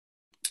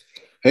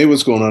Hey,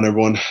 what's going on,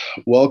 everyone?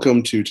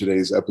 Welcome to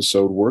today's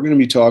episode. We're going to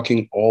be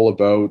talking all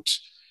about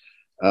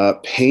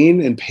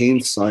pain and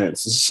pain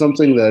science. This is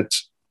something that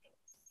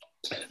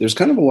there's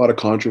kind of a lot of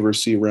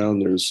controversy around.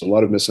 There's a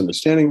lot of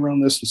misunderstanding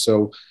around this. And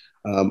so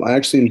I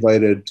actually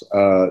invited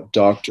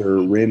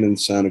Dr.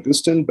 Raymond San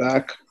Agustin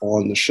back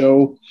on the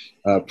show.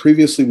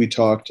 Previously, we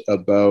talked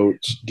about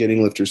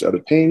getting lifters out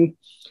of pain,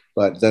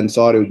 but then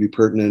thought it would be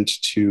pertinent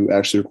to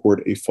actually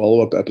record a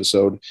follow-up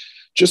episode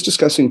just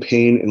discussing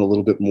pain in a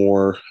little bit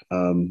more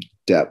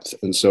depth.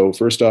 And so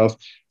first off,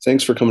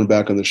 thanks for coming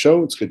back on the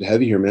show. It's good to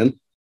have you here, man.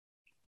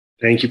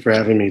 Thank you for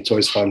having me. It's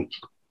always fun.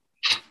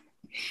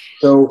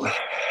 So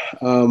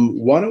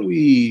why don't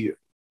we,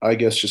 I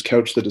guess, just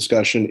couch the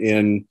discussion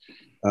in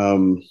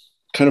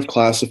kind of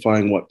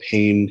classifying what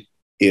pain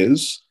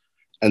is,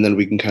 and then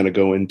we can kind of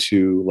go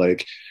into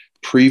like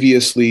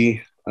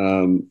previously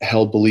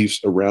held beliefs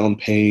around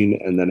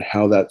pain and then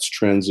how that's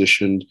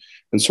transitioned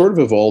and sort of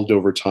evolved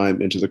over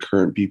time into the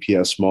current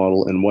BPS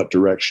model and what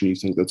direction you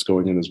think that's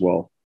going in as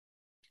well.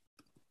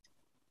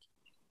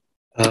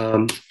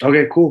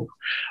 Okay, cool.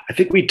 I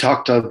think we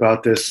talked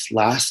about this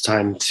last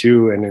time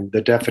too, and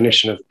the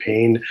definition of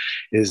pain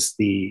is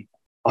the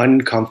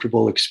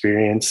uncomfortable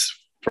experience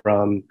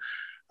from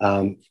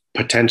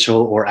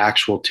potential or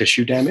actual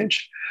tissue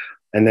damage.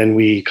 And then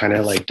we kind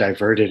of like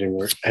diverted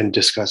and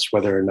discussed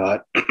whether or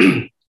not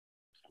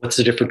what's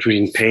the difference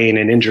between pain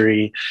and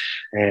injury,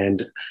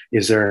 and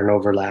is there an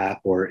overlap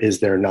or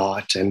is there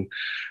not? And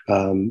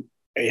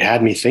it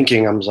had me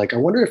thinking, I was like, I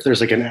wonder if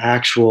there's like an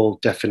actual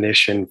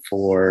definition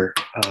for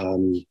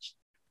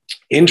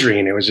injury.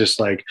 And it was just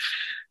like,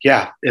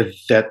 yeah,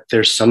 that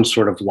there's some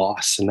sort of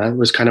loss. And that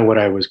was kind of what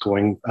I was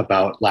going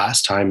about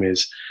last time,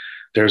 is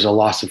there's a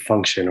loss of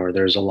function or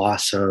there's a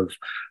loss of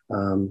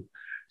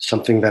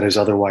something that is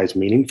otherwise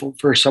meaningful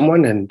for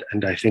someone. And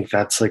I think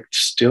that's like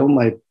still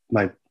my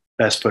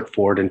best foot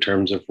forward in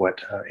terms of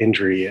what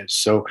injury is.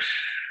 So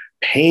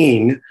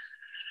pain,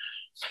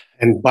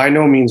 and by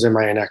no means am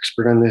I an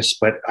expert on this,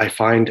 but I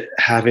find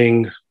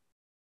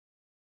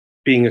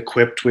being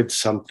equipped with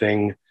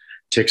something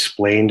to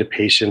explain to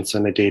patients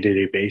on a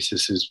day-to-day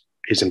basis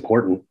is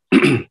important,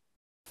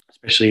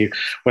 especially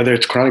whether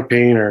it's chronic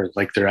pain or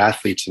like they're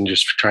athletes and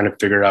just trying to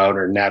figure out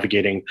or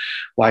navigating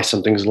why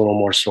something's a little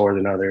more sore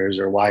than others,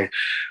 or why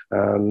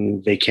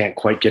they can't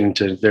quite get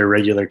into their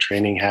regular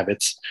training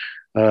habits.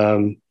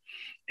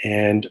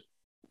 And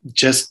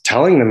just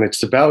telling them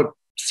it's about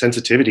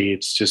sensitivity.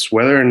 It's just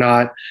whether or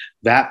not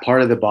that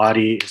part of the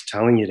body is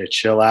telling you to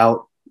chill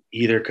out,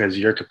 either because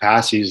your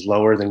capacity is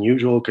lower than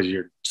usual, because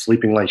you're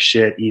sleeping like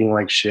shit, eating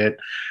like shit,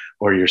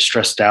 or you're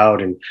stressed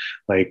out. And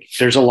like,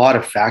 there's a lot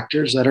of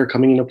factors that are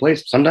coming into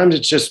place. Sometimes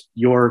it's just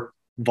your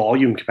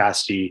volume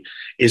capacity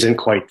isn't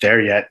quite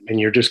there yet, and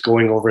you're just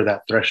going over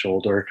that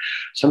threshold. Or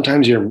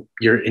sometimes your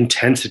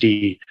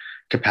intensity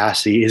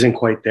capacity isn't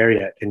quite there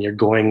yet, and you're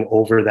going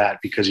over that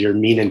because your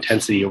mean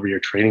intensity over your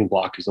training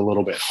block is a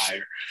little bit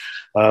higher.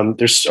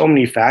 There's so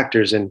many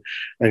factors, and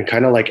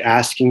kind of like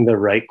asking the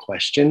right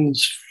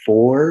questions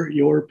for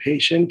your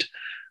patient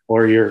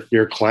or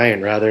your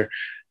client rather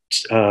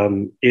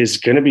is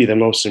going to be the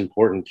most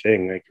important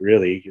thing, like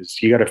really,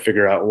 because you got to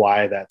figure out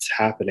why that's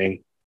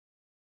happening.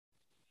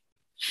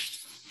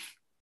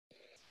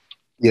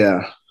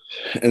 Yeah.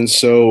 And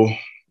so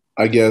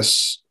I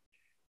guess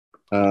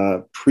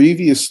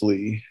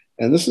previously,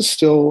 and this is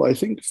still, I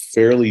think,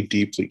 fairly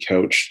deeply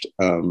couched,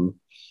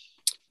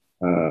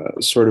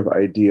 sort of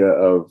idea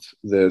of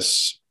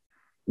this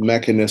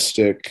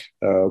mechanistic,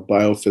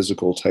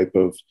 biophysical type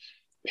of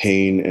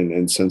pain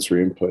and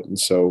sensory input. And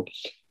so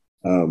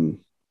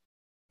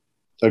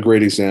a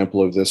great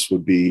example of this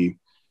would be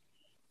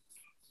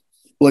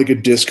like a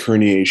disc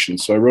herniation.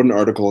 So I wrote an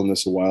article on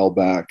this a while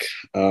back.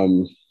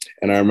 And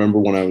I remember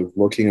when I was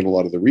looking at a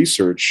lot of the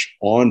research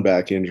on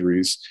back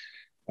injuries,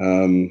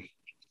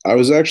 I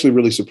was actually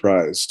really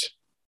surprised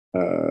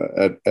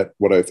at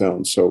what I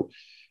found. So,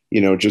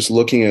 just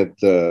looking at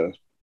the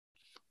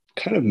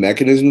kind of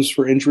mechanisms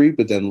for injury,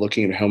 but then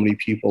looking at how many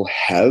people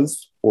have,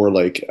 or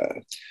like,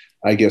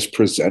 I guess,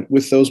 present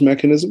with those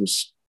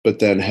mechanisms, but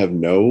then have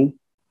no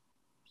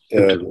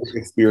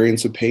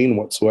experience of pain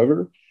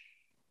whatsoever.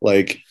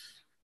 Like,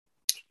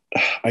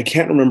 I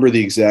can't remember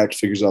the exact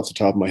figures off the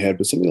top of my head,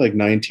 but something like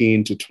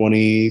 19 to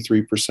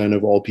 23%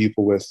 of all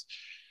people with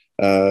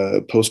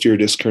posterior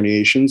disc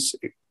herniations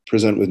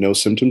present with no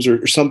symptoms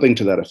or something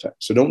to that effect.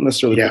 So don't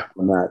necessarily put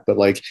on that, but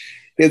like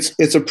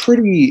it's a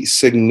pretty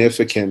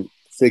significant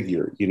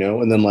figure,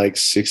 and then like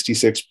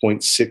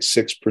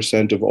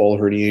 66.66% of all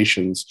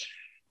herniations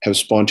have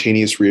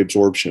spontaneous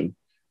reabsorption.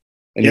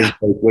 And you're like,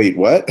 wait,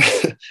 what?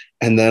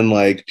 And then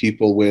like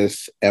people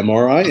with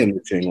MRI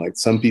imaging, like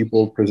some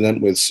people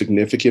present with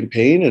significant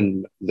pain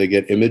and they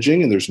get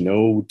imaging and there's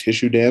no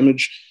tissue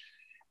damage.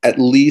 At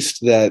least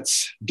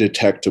that's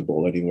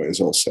detectable anyways,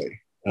 I'll say,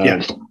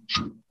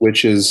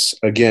 which is,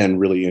 again,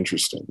 really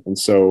interesting. And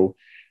so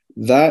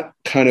that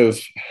kind of,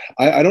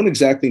 I don't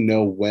exactly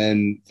know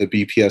when the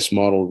BPS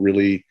model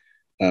really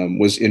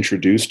was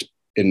introduced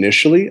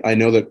initially. I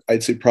know that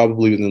I'd say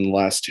probably within the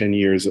last 10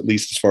 years, at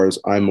least as far as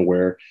I'm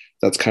aware,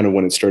 that's kind of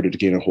when it started to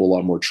gain a whole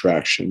lot more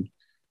traction.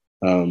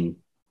 Yeah,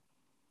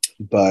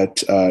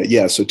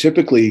 so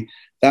typically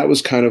that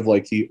was kind of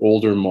like the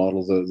older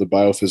model, the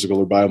biophysical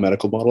or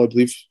biomedical model, I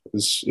believe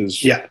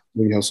is Yeah.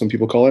 maybe how some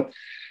people call it.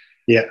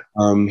 Yeah.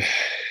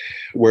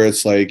 Where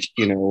it's like,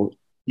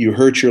 you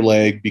hurt your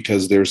leg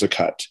because there's a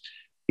cut,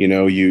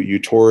 you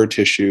tore a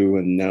tissue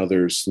and now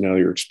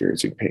you're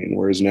experiencing pain.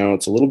 Whereas now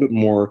it's a little bit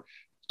more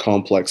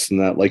complex than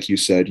that, like you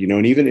said,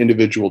 and even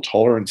individual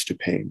tolerance to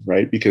pain,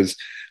 right? Because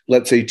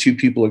let's say two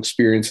people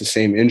experience the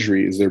same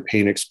injury, is their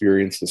pain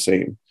experience the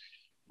same?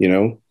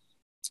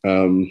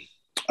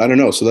 I don't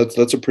know. So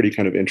that's a pretty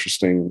kind of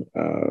interesting,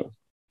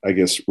 I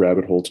guess,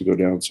 rabbit hole to go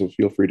down. So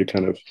feel free to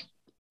kind of.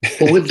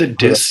 Well, with the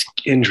disc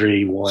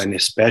injury one,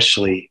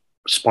 especially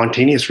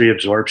spontaneous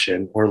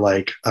reabsorption or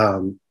like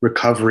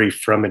recovery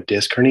from a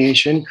disc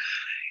herniation,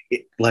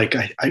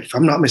 if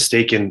I'm not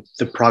mistaken,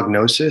 the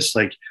prognosis,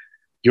 like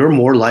you're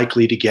more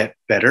likely to get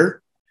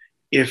better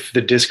if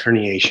the disc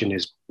herniation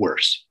is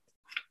worse.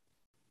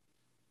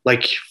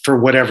 Like for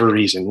whatever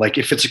reason, like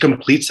if it's a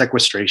complete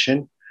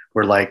sequestration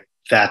where like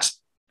that's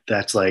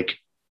like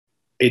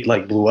it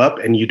like blew up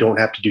and you don't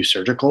have to do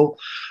surgical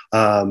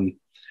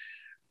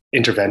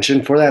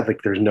intervention for that,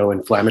 like there's no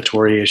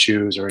inflammatory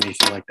issues or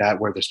anything like that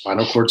where the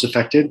spinal cord's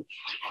affected,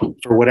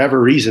 for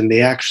whatever reason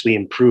they actually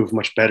improve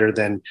much better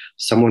than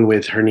someone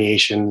with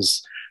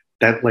herniations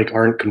that like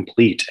aren't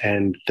complete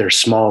and they're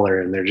smaller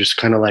and they're just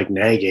kind of like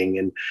nagging.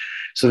 And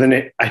so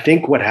then I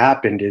think what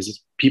happened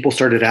is people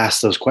started to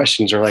ask those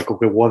questions, or like,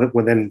 okay, well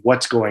then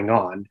what's going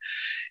on?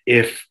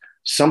 If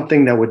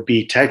something that would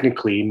be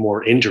technically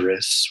more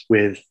injurious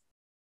with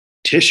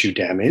tissue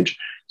damage,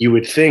 you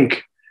would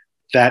think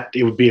that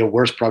it would be a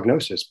worse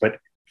prognosis. But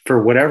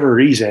for whatever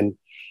reason,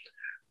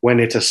 when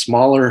it's a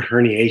smaller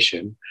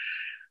herniation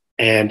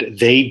and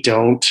they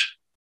don't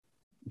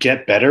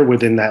get better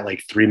within that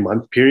like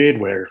 3-month period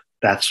where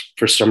that's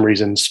for some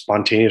reason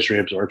spontaneous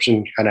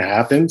reabsorption kind of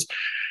happens,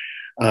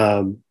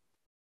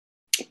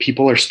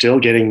 people are still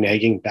getting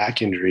nagging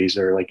back injuries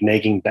or like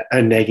nagging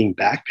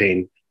back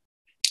pain.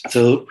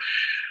 So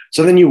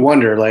then you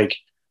wonder, like,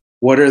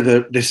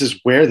 this is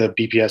where the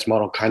BPS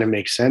model kind of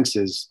makes sense,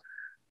 is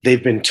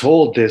they've been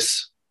told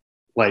this,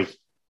 like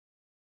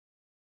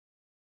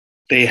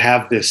they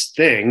have this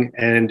thing,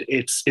 and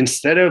it's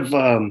instead of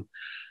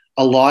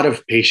a lot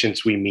of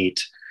patients we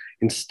meet,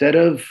 instead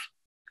of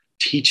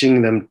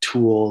teaching them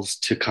tools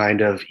to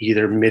kind of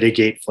either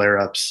mitigate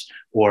flare-ups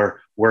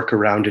or work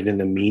around it in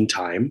the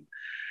meantime,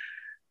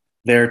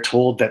 they're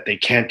told that they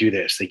can't do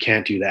this, they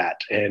can't do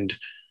that. And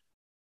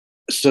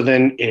so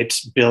then it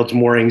builds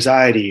more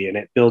anxiety and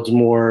it builds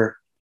more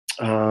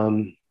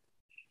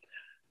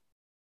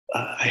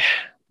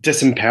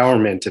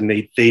disempowerment,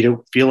 and they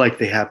don't feel like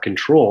they have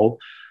control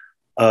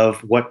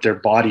of what their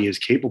body is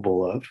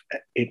capable of.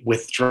 It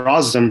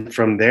withdraws them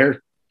from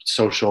their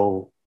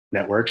social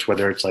networks,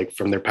 whether it's like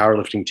from their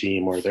powerlifting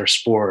team or their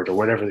sport or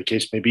whatever the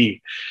case may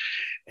be.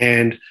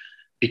 And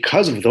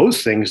because of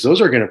those things,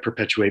 those are going to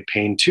perpetuate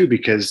pain too,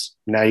 because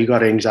now you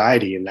got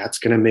anxiety, and that's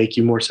going to make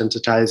you more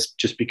sensitized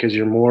just because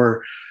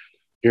you're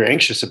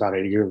anxious about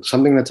it. You're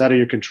something that's out of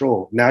your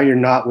control. Now you're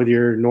not with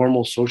your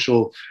normal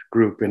social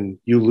group, and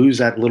you lose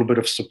that little bit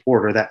of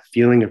support or that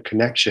feeling of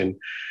connection.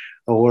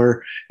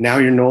 Or now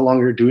you're no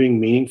longer doing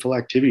meaningful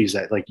activities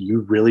that like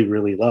you really,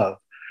 really love.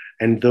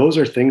 And those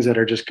are things that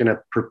are just going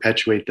to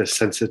perpetuate the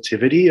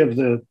sensitivity of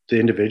the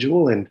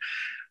individual. And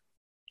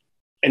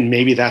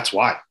maybe that's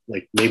why,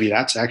 like, maybe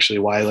that's actually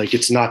why, like,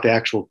 it's not the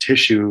actual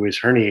tissue is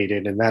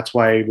herniated, and that's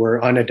why we're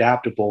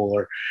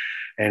unadaptable,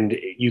 and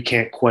you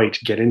can't quite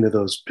get into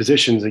those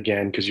positions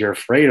again because you're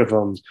afraid of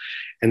them.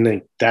 And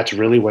then that's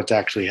really what's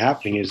actually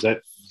happening, is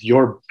that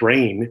your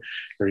brain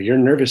or your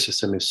nervous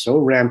system is so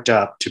ramped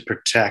up to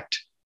protect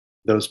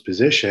those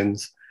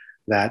positions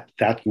that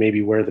that's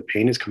maybe where the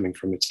pain is coming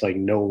from. It's like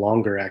no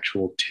longer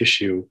actual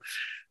tissue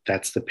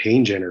that's the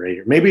pain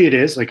generator. Maybe it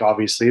is, like,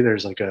 obviously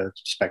there's like a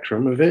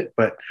spectrum of it,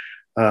 but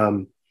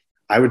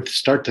I would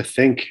start to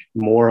think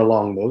more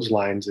along those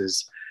lines,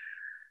 is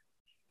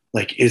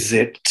like, is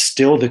it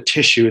still the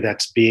tissue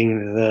that's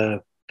being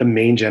the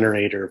main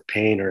generator of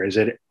pain, or is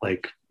it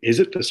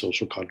the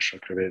social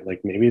construct of it?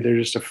 Like maybe they're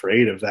just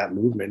afraid of that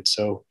movement.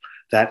 So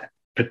that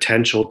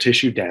potential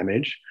tissue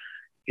damage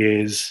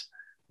is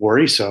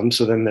worrisome.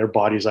 So then their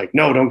body's like,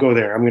 no, don't go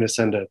there. I'm going to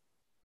send a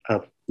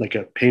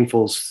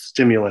painful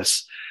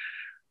stimulus.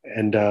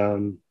 And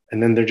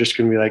then they're just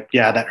going to be like,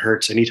 yeah, that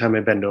hurts anytime I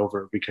bend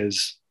over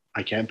because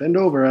I can't bend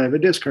over. I have a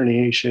disc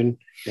herniation.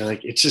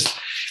 Like, it's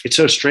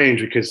so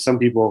strange because some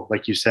people,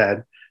 like you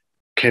said,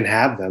 can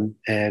have them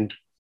and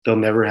they'll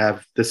never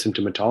have the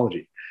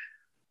symptomatology.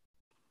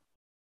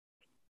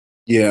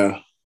 Yeah.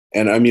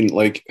 And I mean,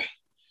 like,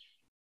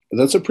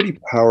 that's a pretty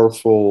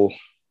powerful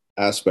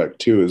aspect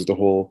too, is the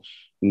whole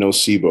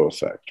nocebo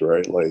effect,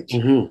 right? Like,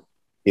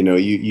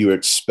 you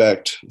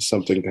expect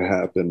something to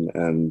happen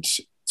and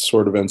it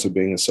sort of ends up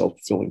being a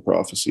self-fulfilling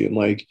prophecy. And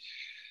like,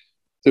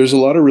 there's a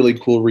lot of really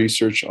cool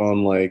research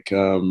on like,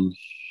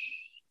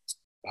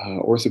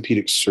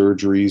 orthopedic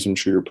surgeries. I'm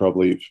sure you're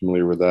probably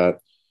familiar with that,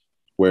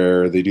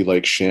 where they do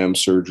like sham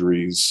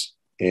surgeries.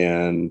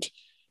 And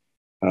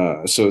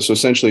so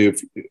essentially,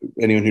 if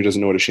anyone who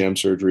doesn't know what a sham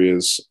surgery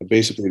is,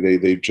 basically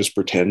they just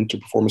pretend to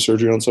perform a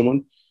surgery on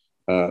someone.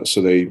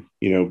 So they,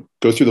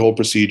 go through the whole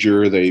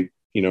procedure. They,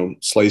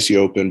 slice you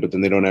open, but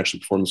then they don't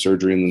actually perform the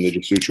surgery, and then they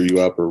just suture you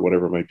up or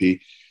whatever it might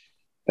be.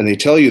 And they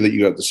tell you that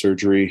you got the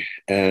surgery,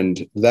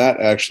 and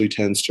that actually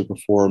tends to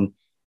perform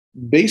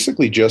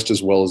basically just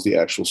as well as the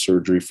actual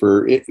surgery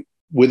for it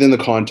within the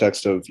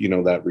context of,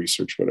 that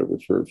research, whatever,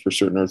 for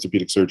certain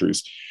orthopedic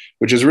surgeries,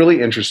 which is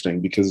really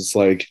interesting because it's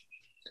like,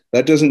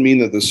 that doesn't mean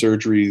that the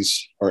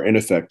surgeries are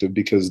ineffective,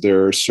 because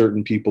there are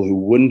certain people who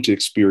wouldn't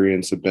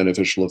experience a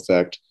beneficial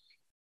effect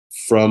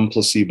from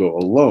placebo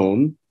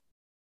alone.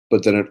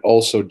 But then it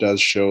also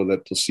does show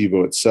that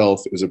placebo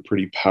itself is a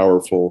pretty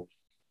powerful,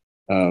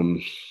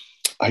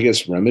 I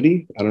guess,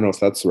 remedy. I don't know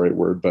if that's the right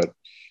word, but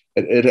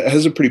it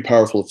has a pretty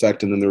powerful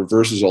effect. And then the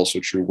reverse is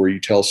also true, where you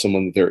tell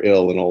someone that they're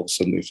ill and all of a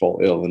sudden they fall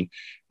ill. And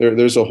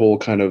there's a whole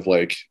kind of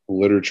like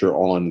literature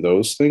on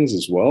those things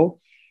as well.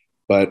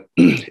 But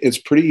it's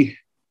pretty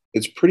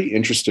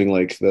interesting,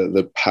 like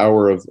the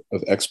power of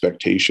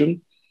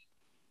expectation,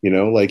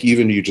 like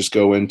even you just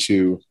go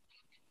into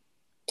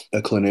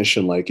a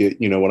clinician, like it,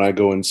 when I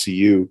go and see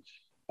you.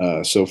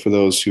 So for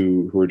those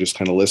who are just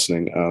kind of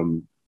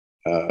listening,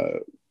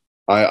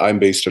 I'm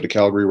based out of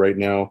Calgary right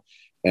now,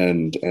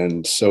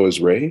 and so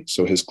is Ray.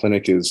 So his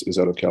clinic is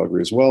out of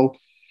Calgary as well.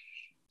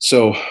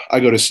 So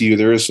I go to see you.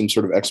 There is some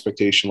sort of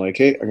expectation, like,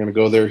 hey, I'm going to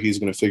go there. He's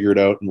going to figure it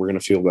out, and we're going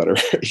to feel better,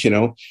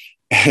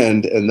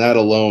 and that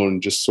alone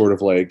just sort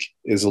of like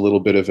is a little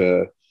bit of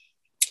an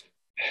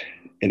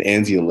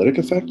anxiolytic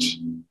effect,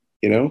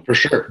 For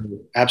sure.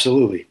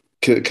 Absolutely.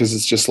 Because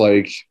it's just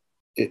like,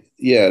 it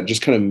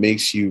just kind of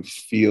makes you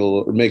feel,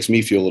 or makes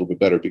me feel a little bit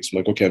better, because I'm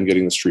like, okay, I'm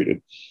getting this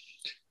treated.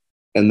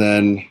 And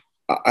then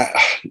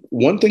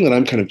one thing that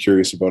I'm kind of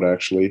curious about,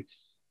 actually,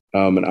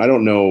 and I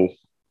don't know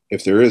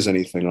if there is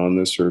anything on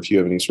this, or if you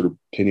have any sort of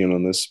opinion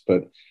on this,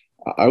 but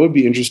I would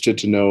be interested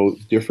to know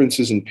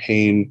differences in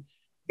pain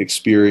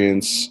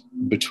experience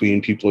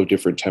between people of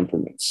different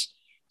temperaments.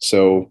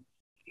 So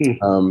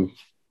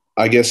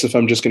I guess if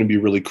I'm just going to be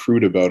really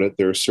crude about it,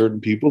 there are certain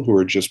people who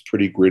are just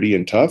pretty gritty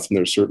and tough, and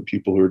there are certain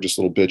people who are just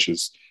little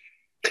bitches.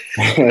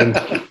 And,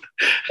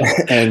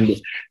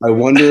 and I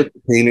wonder if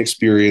the pain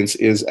experience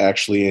is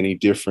actually any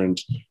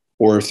different,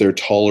 or if their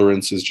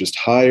tolerance is just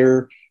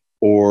higher,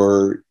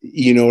 or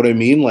you know what I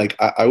mean? Like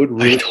I would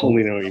really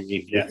totally know what you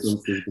mean. Yes.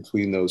 Differences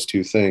between those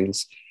two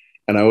things.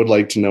 And I would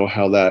like to know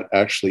how that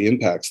actually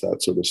impacts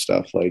that sort of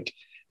stuff. Like,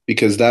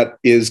 because that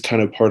is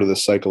kind of part of the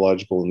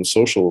psychological and the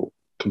social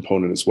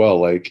component as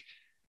well. Like,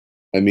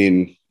 I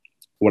mean,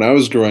 when I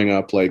was growing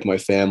up, like my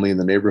family and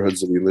the neighborhoods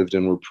that we lived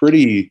in were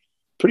pretty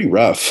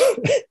rough,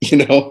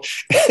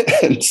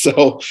 and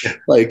so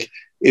like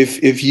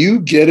if you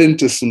get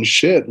into some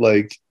shit,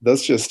 like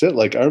that's just it.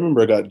 Like I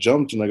remember I got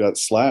jumped and I got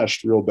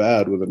slashed real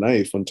bad with a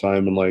knife one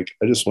time, and like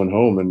I just went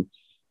home and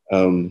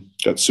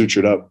got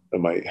sutured up at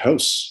my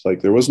house.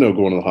 Like there was no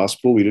going to the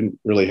hospital. We didn't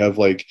really have,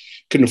 like,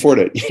 couldn't afford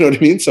it. You know what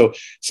I mean? So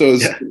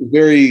it's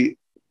very,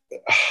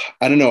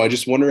 I don't know. I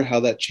just wonder how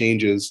that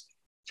changes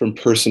from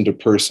person to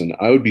person.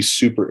 I would be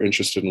super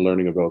interested in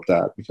learning about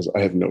that, because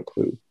I have no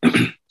clue.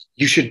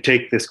 You should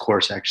take this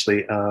course,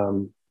 actually.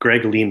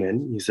 Greg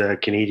Lehman, he's a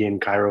Canadian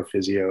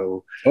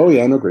chirophysio. Oh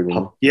yeah, I know Greg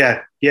Lehman.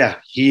 Yeah.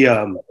 He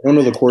I don't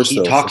know the course.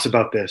 He talks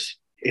about this.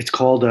 It's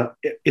called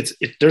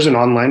there's an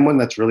online one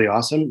that's really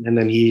awesome, and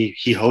then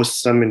he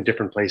hosts them in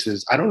different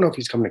places. I don't know if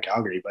he's coming to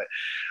Calgary,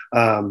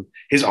 but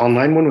his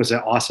online one was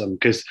awesome,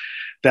 because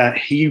that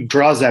he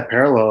draws that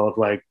parallel of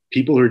like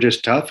people who are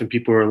just tough and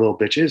people who are little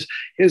bitches.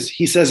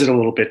 He says it a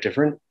little bit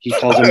different. He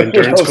calls them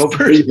endurance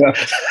copers.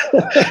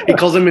 He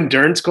calls them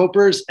endurance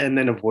copers and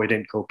then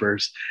avoidant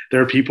copers.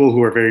 There are people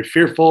who are very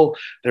fearful.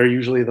 They're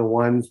usually the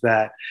ones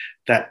that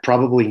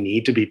probably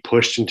need to be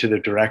pushed into the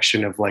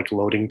direction of like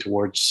loading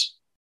towards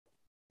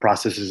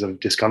processes of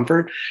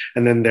discomfort.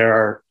 And then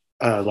there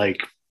are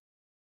like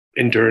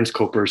endurance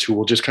copers who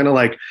will just kind of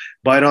like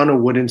bite on a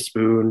wooden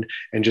spoon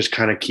and just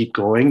kind of keep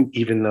going,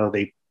 even though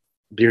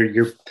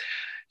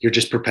you're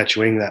just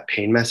perpetuating that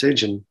pain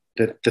message. And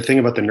the thing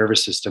about the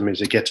nervous system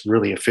is it gets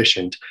really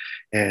efficient.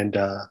 And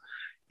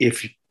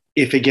if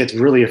it gets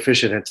really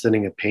efficient at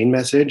sending a pain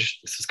message,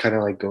 this is kind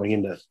of like going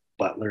into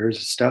Butler's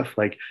stuff.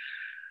 Like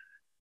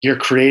you're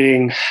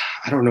creating,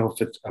 I don't know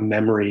if a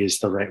memory is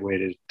the right way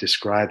to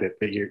describe it,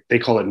 but they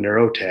call it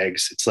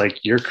neurotags. It's like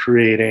you're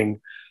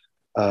creating,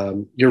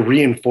 you're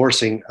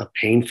reinforcing a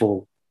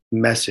painful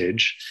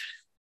message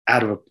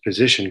out of a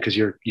position, because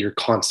you're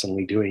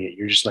constantly doing it.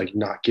 You're just like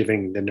not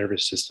giving the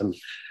nervous system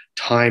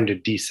time to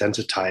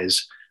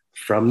desensitize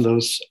from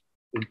those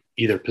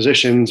either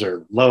positions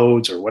or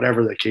loads or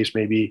whatever the case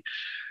may be.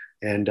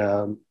 And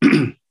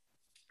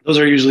those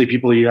are usually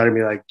people you got to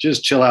be like,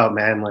 just chill out,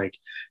 man. Like,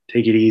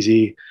 take it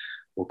easy.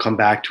 We'll come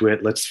back to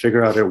it. Let's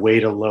figure out a way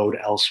to load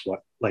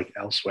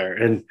elsewhere.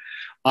 And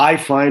I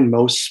find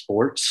most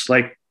sports,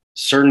 like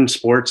certain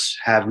sports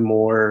have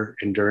more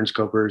endurance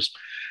copers,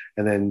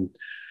 and then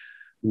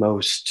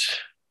most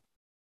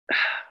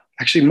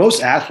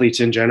athletes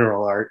in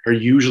general are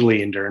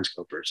usually endurance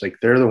copers. Like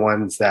they're the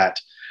ones that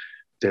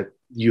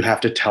you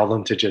have to tell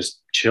them to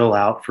just chill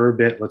out for a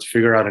bit. Let's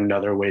figure out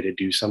another way to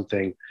do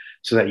something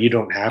so that you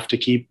don't have to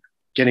keep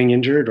getting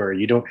injured, or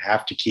you don't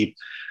have to keep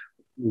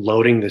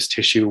loading this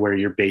tissue where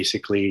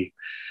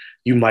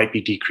you might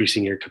be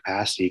decreasing your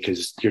capacity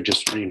because you're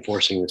just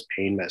reinforcing this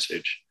pain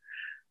message.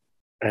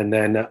 And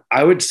then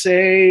I would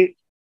say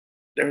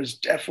there's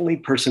definitely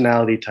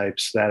personality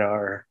types that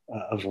are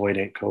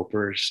avoidant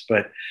copers,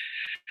 but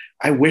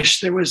I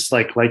wish there was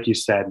like you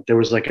said, there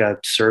was like a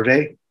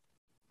survey.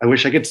 I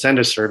wish I could send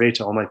a survey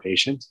to all my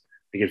patients.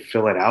 They could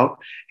fill it out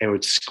and it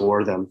would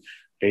score them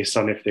based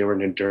on if they were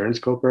an endurance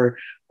coper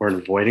or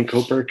an avoidant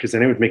coper, because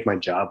then it would make my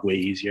job way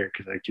easier,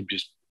 because I'd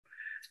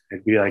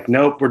be like,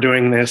 nope, we're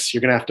doing this.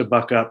 You're going to have to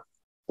buck up,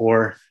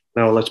 or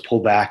no, let's pull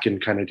back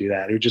and kind of do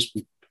that. It would just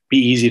be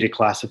easy to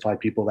classify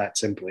people that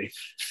simply,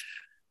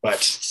 but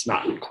it's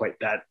not quite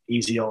that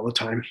easy all the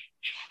time.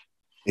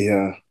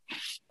 Yeah.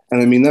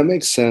 And I mean, that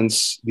makes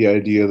sense. The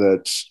idea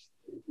that,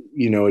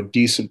 a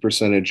decent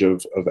percentage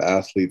of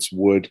athletes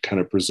would kind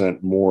of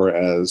present more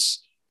as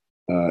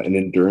an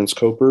endurance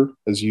coper,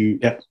 as you.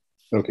 Yeah.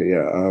 Okay.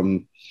 Yeah.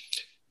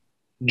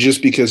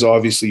 Just because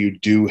obviously you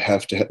do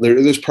have to,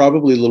 there's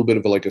probably a little bit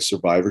of a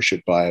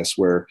survivorship bias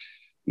where,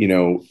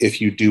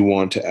 if you do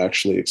want to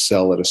actually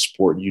excel at a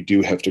sport, you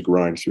do have to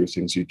grind through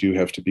things. You do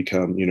have to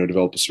become,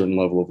 develop a certain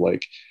level of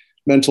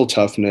mental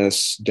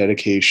toughness,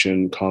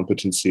 dedication,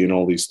 competency, and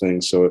all these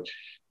things. So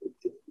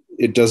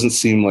it doesn't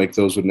seem like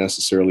those would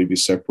necessarily be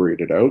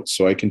separated out.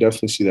 So I can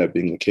definitely see that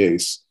being the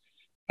case.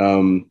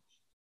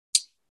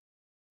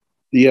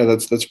 Yeah,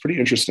 that's pretty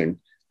interesting.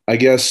 I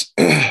guess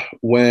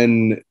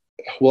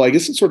I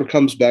guess it sort of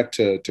comes back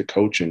to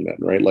coaching then,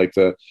 right? Like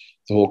the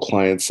whole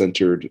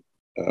client-centered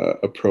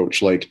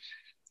approach. Like,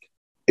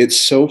 it's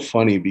so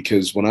funny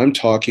because when I'm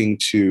talking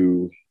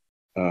to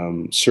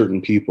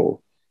certain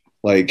people,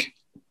 like,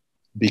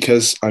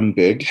 because I'm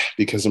big,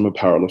 because I'm a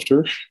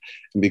powerlifter,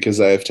 and because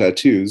I have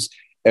tattoos,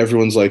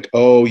 everyone's like,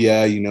 oh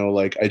yeah,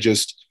 I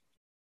just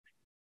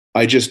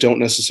don't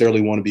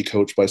necessarily want to be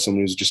coached by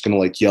someone who's just going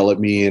to yell at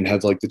me and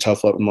have the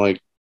tough love. I'm like,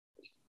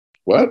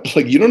 what?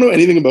 You don't know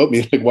anything about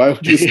me. Why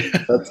would you say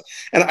that?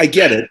 And I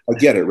get it,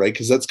 right?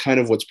 Because that's kind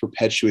of what's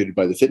perpetuated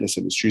by the fitness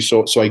industry.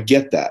 So I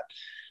get that.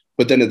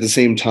 But then at the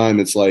same time,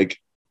 it's like,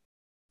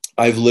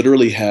 I've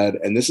literally had,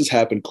 and this has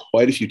happened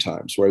quite a few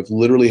times, where I've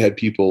literally had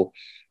people,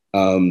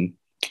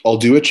 I'll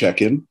do a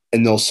check-in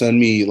and they'll send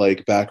me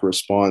back a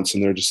response,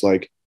 and they're just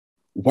like,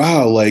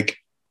 wow,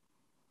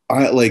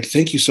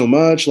 thank you so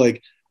much.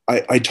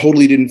 I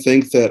totally didn't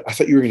think that, I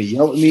thought you were going to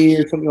yell at me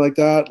or something like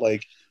that.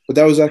 But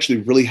that was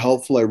actually really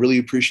helpful. I really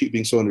appreciate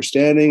being so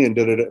understanding and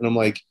da-da-da. And I'm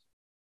like,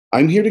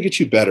 I'm here to get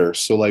you better.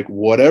 So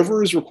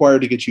whatever is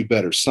required to get you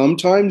better.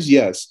 Sometimes,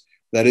 yes,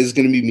 that is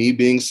going to be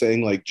me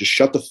saying just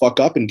shut the fuck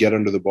up and get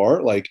under the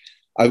bar.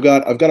 I've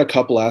got a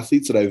couple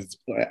athletes that I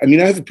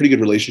have a pretty good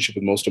relationship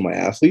with most of my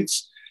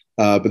athletes.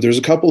 But there's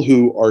a couple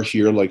who are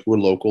here, we're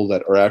local,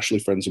 that are actually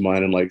friends of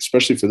mine. And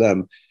especially for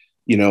them,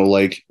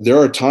 there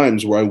are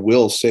times where I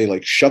will say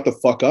shut the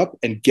fuck up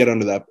and get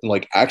under that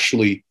and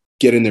actually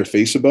get in their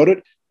face about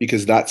it,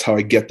 because that's how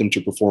I get them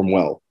to perform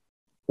well.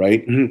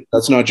 Right. Mm-hmm.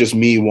 That's not just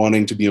me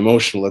wanting to be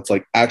emotional. That's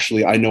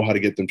actually, I know how to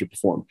get them to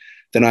perform.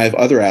 Then I have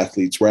other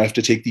athletes where I have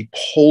to take the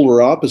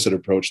polar opposite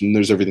approach, and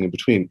there's everything in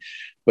between.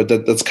 But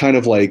that's kind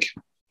of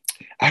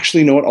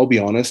actually, you know what? I'll be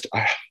honest.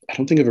 I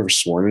don't think I've ever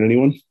sworn at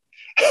anyone.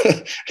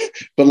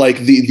 But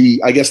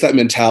I guess that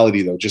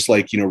mentality though, just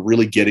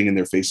really getting in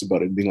their face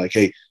about it and being like,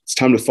 hey, it's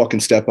time to fucking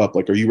step up.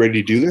 Are you ready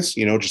to do this?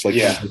 Just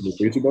yeah. in their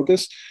face about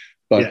this.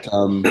 But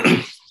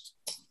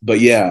but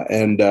yeah,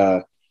 and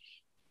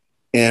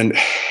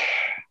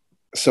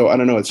so I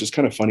don't know. It's just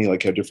kind of funny, how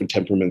different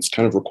temperaments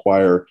kind of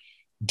require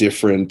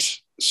different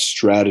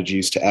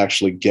strategies to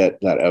actually get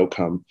that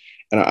outcome.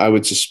 And I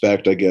would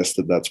suspect, I guess,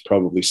 that that's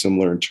probably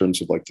similar in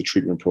terms of the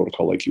treatment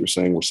protocol, like you were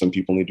saying, where some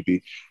people need to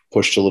be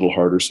pushed a little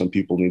harder. Some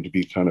people need to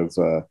be kind of,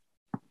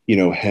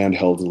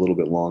 handheld a little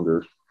bit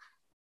longer.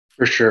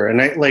 For sure.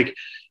 And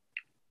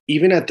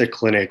even at the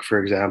clinic, for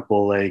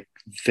example,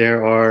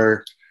 there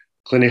are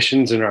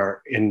clinicians in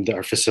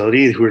our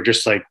facility who are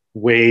just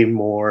way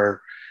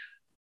more,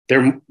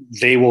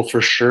 they will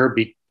for sure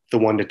be the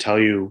one to tell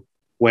you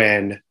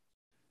when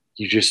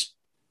you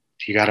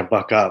got to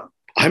buck up.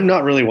 I'm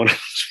not really one of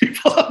those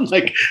people. I'm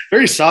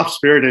very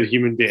soft-spirited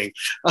human being.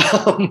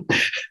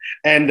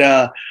 And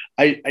I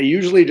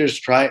usually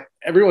just try,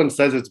 everyone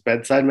says it's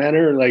bedside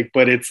manner,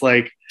 but it's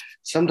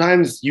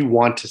sometimes you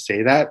want to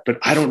say that, but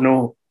I don't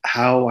know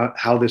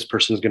how this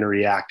person is going to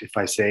react if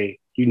I say,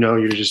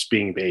 you're just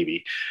being a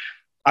baby.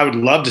 I would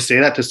love to say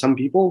that to some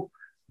people,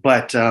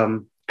 but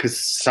because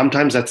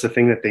sometimes that's the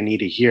thing that they need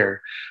to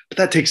hear. But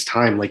that takes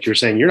time. Like you're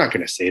saying, you're not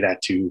going to say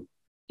that to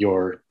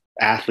your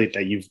athlete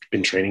that you've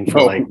been training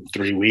for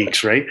 3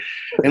 weeks, right?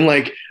 And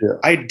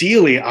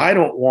ideally, I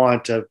don't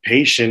want a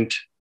patient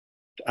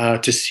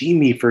to see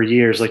me for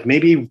years, like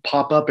maybe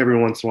pop up every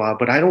once in a while,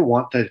 but I don't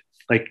want the,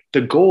 like,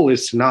 the goal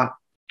is to not,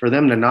 for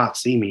them to not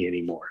see me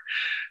anymore.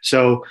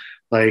 So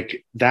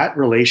like that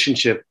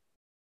relationship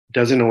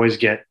doesn't always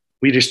get,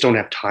 we just don't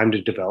have time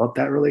to develop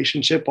that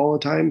relationship all the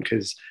time,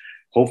 because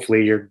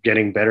hopefully you're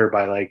getting better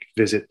by like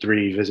visit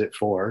 3, visit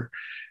 4.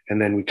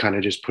 And then we kind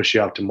of just push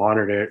you out to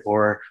monitor it.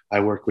 Or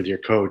I work with your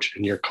coach,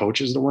 and your coach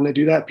is the one to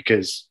do that,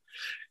 because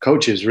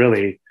coaches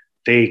really,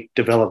 they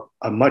develop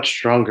a much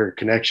stronger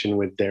connection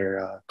with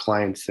their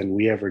clients than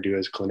we ever do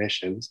as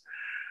clinicians.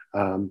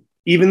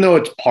 Even though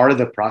it's part of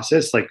the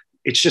process, like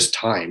it's just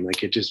time.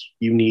 Like it just,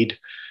 you need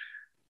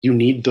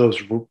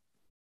those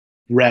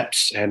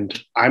reps,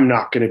 and I'm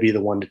not going to be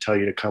the one to tell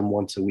you to come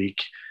once a week,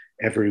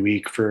 every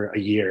week for a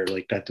year.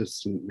 Like that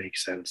doesn't make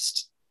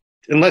sense.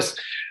 Unless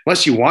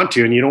you want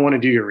to, and you don't want to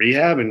do your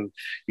rehab, and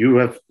you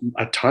have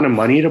a ton of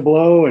money to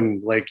blow,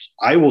 and like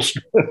I will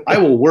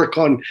work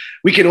on,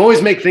 we can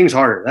always make things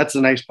harder. That's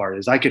the nice part,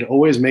 is I could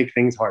always make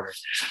things harder.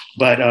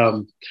 But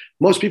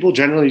most people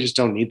generally just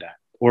don't need that,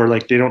 or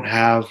like they don't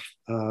have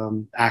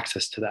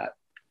access to that.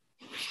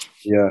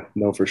 Yeah,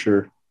 no, for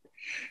sure.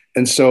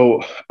 And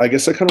so I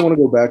guess I kind of want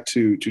to go back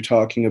to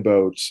talking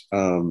about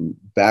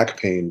back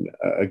pain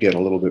again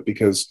a little bit,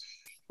 because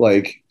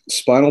like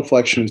spinal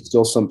flexion is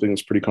still something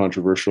that's pretty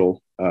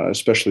controversial,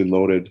 especially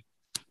loaded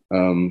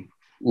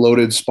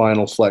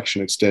spinal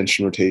flexion,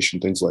 extension, rotation,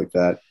 things like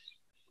that.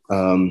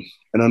 And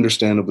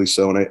understandably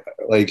so. And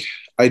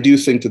I do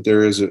think that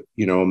there is a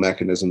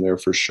mechanism there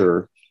for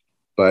sure,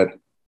 but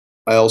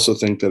I also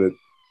think that it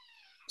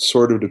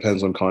sort of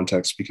depends on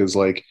context, because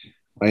like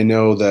I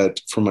know that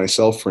for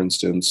myself, for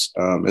instance,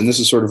 and this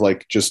is sort of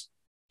like, just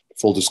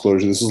full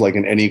disclosure, this is like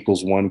an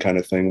N=1 kind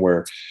of thing,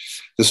 where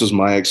this was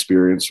my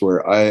experience,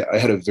 where I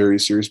had a very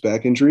serious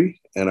back injury,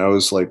 and I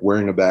was like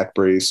wearing a back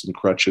brace and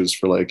crutches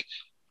for like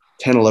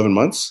 10, 11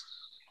 months.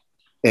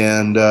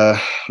 And the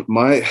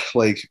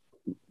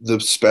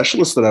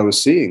specialists that I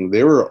was seeing,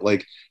 they were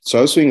like, so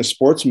I was seeing a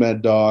sports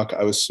med doc,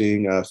 I was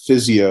seeing a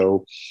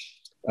physio,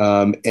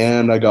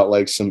 and I got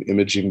like some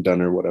imaging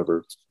done or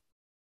whatever.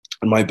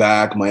 And my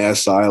back, my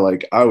SI,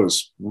 like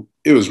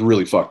it was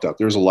really fucked up.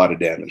 There was a lot of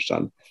damage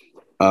done.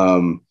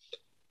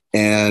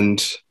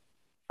 And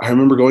I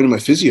remember going to my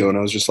physio, and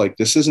I was just like,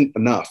 this isn't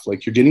enough.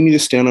 Like, you're getting me to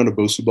stand on a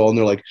Bosu ball. And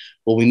they're like,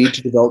 well, we need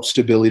to develop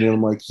stability. And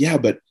I'm like, yeah,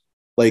 but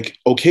like,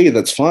 okay,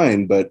 that's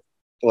fine. But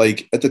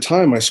like at the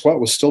time, my squat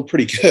was still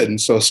pretty good. And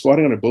so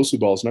squatting on a Bosu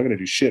ball is not going to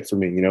do shit for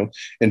me,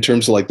 in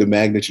terms of like the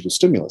magnitude of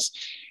stimulus.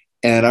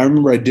 And I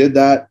remember I did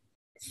that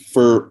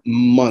for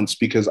months,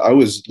 because I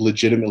was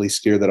legitimately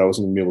scared that I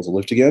wasn't going to be able to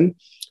lift again.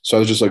 So I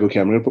was just like, okay,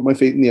 I'm going to put my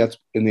faith in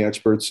the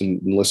experts and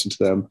listen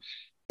to them.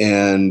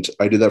 And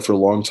I did that for a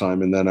long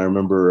time. And then I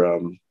remember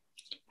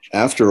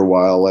after a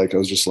while, like I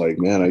was just like,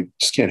 man, I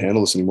just can't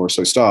handle this anymore.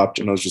 So I stopped,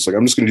 and I was just like,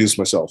 I'm just going to do this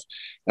myself.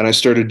 And I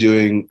started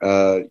doing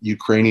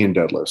Ukrainian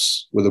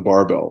deadlifts with a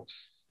barbell.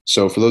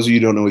 So for those of you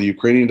who don't know what a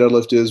Ukrainian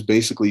deadlift is,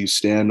 basically you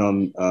stand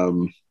on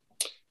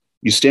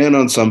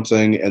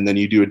something, and then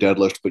you do a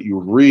deadlift, but you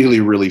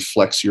really, really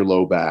flex your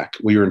low back,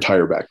 well, your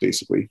entire back,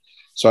 basically.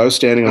 So I was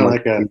standing on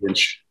like an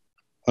inch.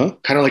 Huh?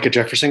 Kind of like a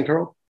Jefferson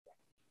curl?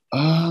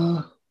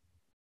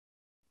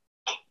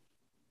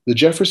 The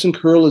Jefferson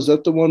curl, is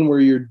that the one where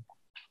you're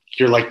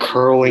like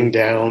curling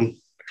down?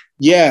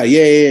 Yeah.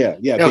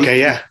 Okay,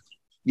 yeah.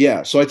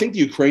 Yeah. So I think the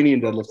Ukrainian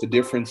deadlift, the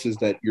difference is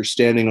that you're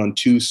standing on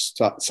two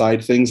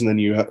side things, and then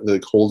you have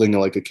like holding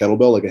like a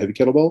kettlebell, like a heavy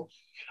kettlebell.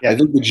 Yeah. I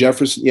think the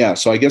Jefferson, yeah.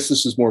 So I guess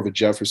this is more of a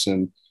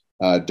Jefferson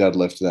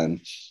deadlift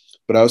then.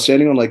 But I was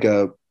standing on like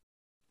a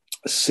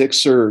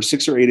 6 or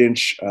 8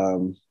 inch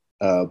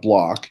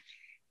block,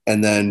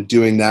 and then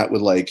doing that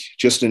with like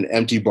just an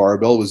empty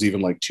barbell was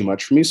even like too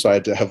much for me. So I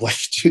had to have like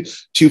two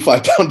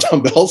 5-pound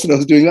dumbbells, and I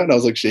was doing that, and I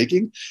was like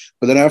shaking.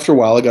 But then after a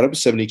while, I got up to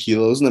 70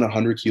 kilos and then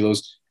 100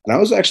 kilos. And I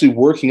was actually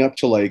working up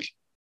to like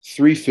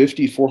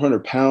 350,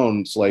 400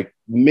 pounds, like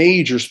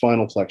major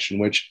spinal flexion,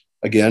 which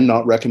again,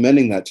 not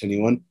recommending that to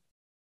anyone.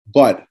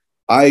 But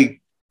I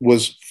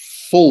was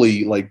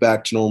fully like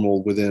back to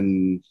normal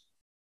within,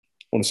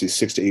 I want to say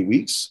 6 to 8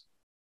 weeks,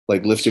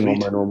 like lifting all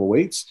my normal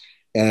weights.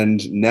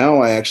 And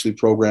now I actually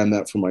program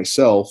that for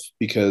myself,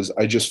 because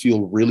I just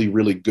feel really,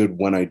 really good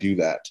when I do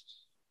that,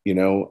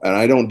 and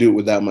I don't do it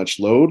with that much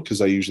load,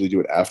 because I usually do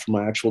it after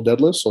my actual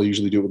deadlift. So I'll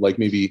usually do it with like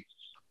maybe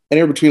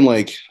anywhere between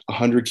like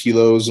 100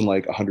 kilos and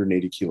like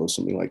 180 kilos,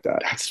 something like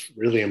that. That's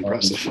really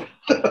impressive.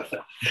 But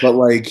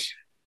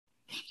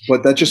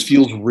that just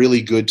feels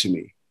really good to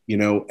me,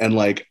 and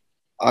like,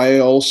 I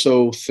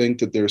also think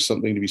that there's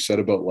something to be said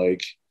about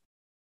like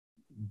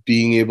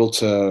being able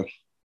to,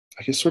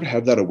 I guess, sort of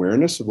have that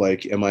awareness of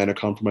like, am I in a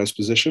compromised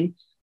position?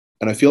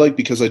 And I feel like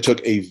because I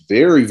took a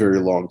very, very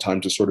long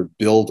time to sort of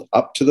build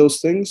up to those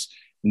things,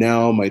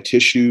 now my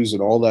tissues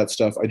and all that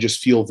stuff, I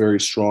just feel very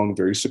strong,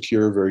 very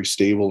secure, very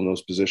stable in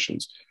those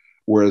positions.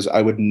 Whereas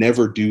I would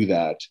never do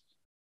that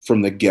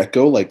from the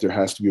get-go. Like, there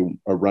has to be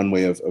a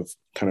runway of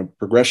kind of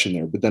progression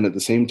there. But then at the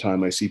same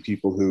time, I see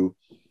people who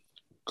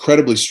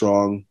incredibly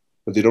strong,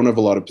 but they don't have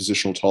a lot of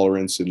positional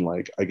tolerance in,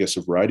 like, I guess,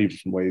 a variety of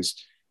different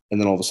ways. and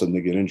then all of a sudden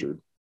they get injured.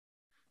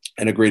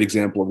 And a great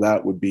example of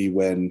that would be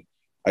when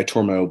I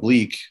tore my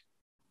oblique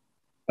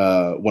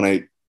when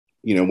I,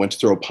 went to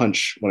throw a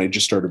punch when I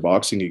just started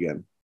boxing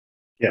again.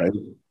 Yeah. Right.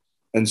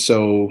 And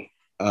so,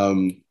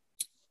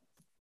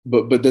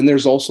 but then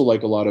there's also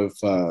like a lot of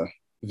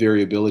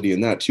variability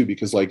in that too,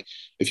 because like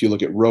if you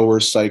look at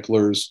rowers,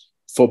 cyclers,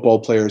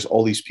 football players,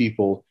 all these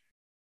people,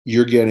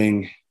 you're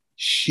getting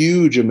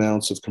huge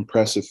amounts of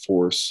compressive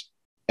force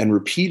and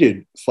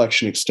repeated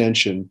flexion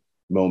extension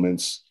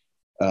moments.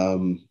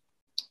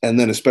 And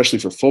then especially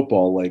for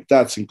football, like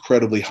that's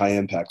incredibly high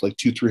impact, like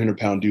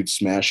 300-pound dudes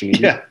smashing.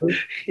 Yeah.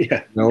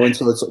 Yeah. And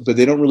so but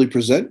they don't really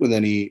present with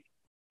any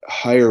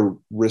higher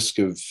risk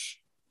of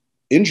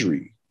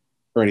injury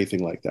or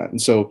anything like that.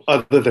 And so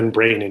other than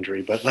brain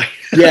injury, but like,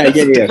 yeah.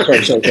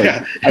 Sorry.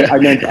 Yeah. I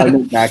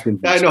meant back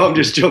injury. I know, I'm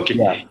just joking.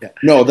 Yeah.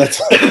 No, that's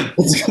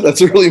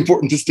a really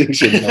important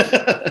distinction.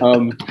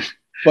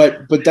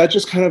 But that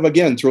just kind of,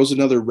 again, throws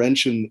another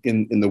wrench in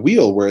the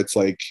wheel where it's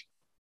like,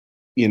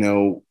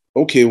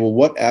 okay, well,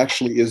 what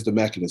actually is the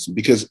mechanism?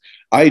 Because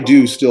I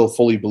do still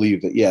fully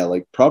believe that, yeah,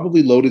 like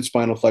probably loaded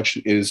spinal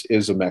flexion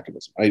is a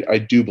mechanism. I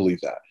do believe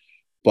that.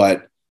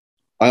 But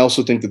I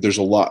also think that there's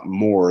a lot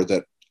more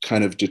that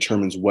kind of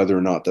determines whether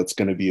or not that's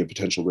going to be a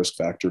potential risk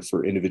factor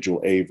for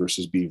individual A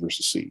versus B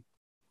versus C,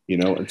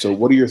 And so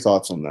what are your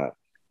thoughts on that?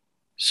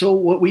 So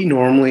what we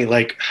normally,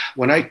 like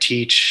when I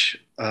teach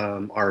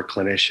our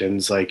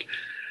clinicians, like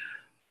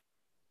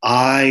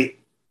I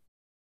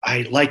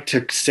like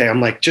to say,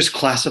 I'm like, just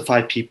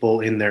classify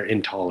people in their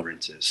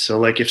intolerances. So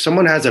like if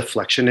someone has a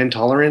flexion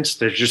intolerance,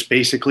 they're just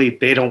basically,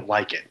 they don't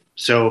like it.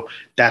 So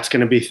that's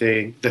going to be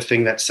the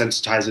thing that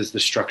sensitizes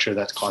the structure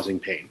that's causing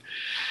pain.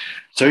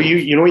 So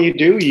you know what you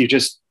do?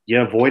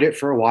 You avoid it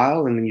for a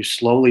while and then you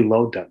slowly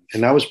load them.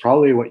 And that was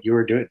probably what you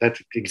were doing.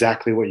 That's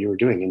exactly what you were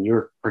doing. And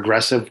your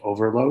progressive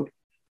overload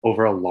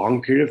over a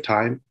long period of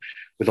time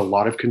with a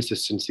lot of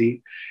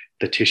consistency,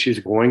 the tissue is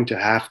going to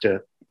have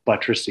to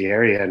buttress the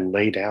area and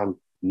lay down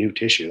new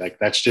tissue. Like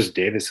that's just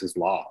Davis's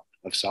law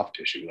of soft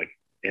tissue. Like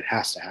it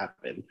has to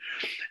happen.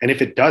 And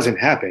if it doesn't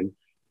happen,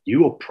 you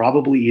will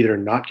probably either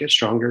not get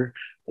stronger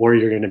or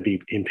you're going to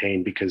be in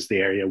pain because the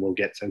area will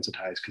get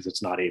sensitized because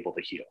it's not able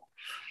to heal.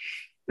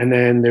 And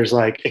then there's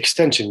like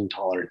extension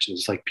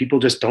intolerances. Like people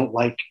just don't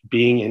like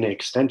being in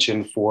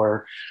extension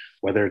for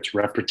whether it's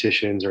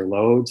repetitions or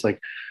loads. Like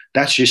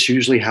that's just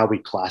usually how we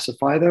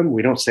classify them.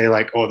 We don't say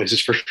like, oh, this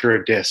is for sure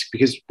a disc,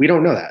 because we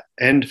don't know that.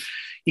 And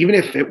even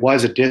if it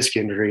was a disc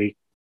injury,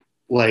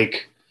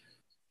 like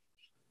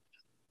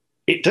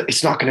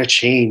it's not going to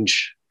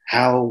change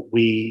how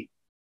we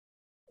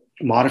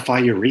modify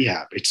your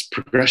rehab. It's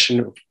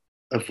progression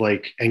of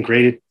like, and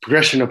graded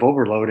progression of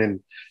overload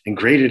and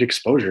graded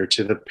exposure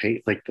to the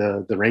pain, like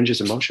the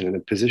ranges of motion and the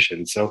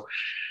position. So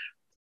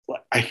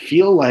I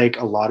feel like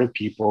a lot of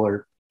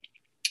people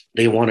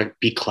they want to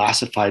be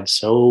classified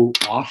so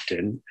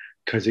often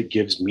because it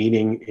gives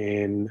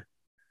meaning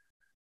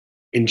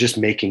in just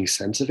making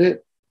sense of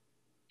it.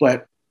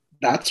 But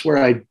that's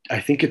where I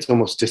think it's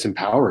almost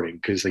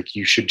disempowering, because like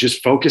you should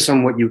just focus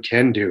on what you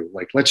can do.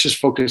 Like, let's just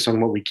focus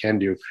on what we can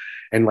do.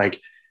 And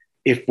like,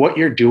 if what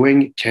you're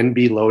doing can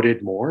be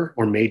loaded more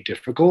or made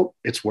difficult,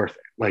 it's worth it.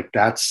 Like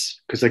that's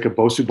because like a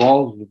Bosu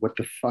ball, what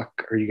the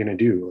fuck are you going to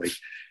do? Like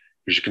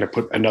you're just going to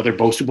put another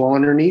Bosu ball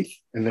underneath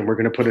and then we're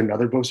going to put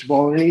another Bosu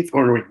ball underneath,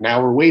 or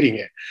now we're weighting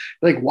it.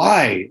 Like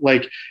why?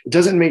 Like it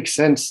doesn't make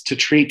sense to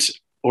treat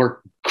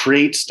or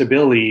create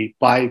stability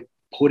by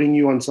putting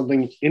you on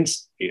something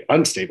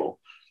unstable.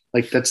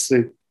 Like that's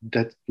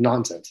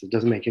nonsense. It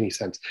doesn't make any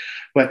sense.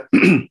 But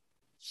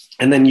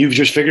and then you've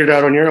just figured it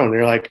out on your own.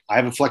 You're like, I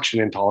have a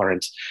flexion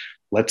intolerance.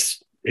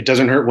 It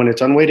doesn't hurt when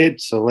it's unweighted,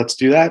 so let's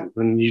do that.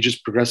 And you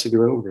just progressively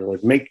go over.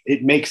 Like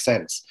it makes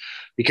sense,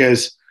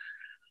 because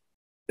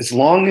as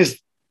long as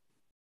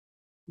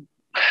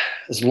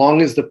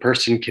the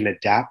person can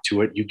adapt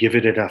to it, you give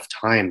it enough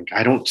time.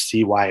 I don't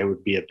see why it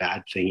would be a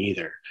bad thing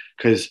either.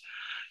 Because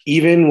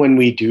even when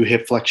we do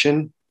hip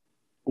flexion,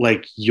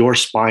 like your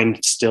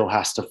spine still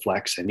has to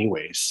flex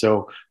anyways.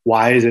 So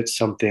why is it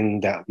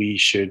something that we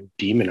should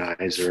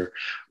demonize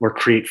or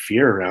create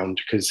fear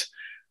around? Because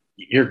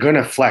you're going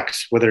to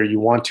flex whether you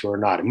want to or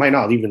not. It might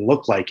not even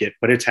look like it,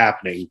 but it's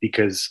happening.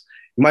 Because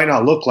it might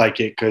not look like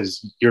it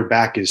because your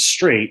back is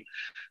straight,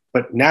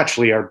 but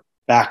naturally our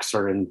backs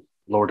are in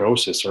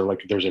lordosis, or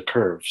like there's a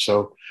curve.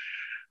 So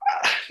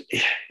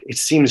it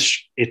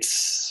seems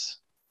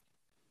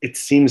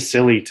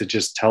silly to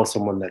just tell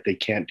someone that they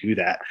can't do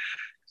that,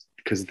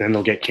 because then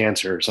they'll get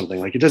cancer or something.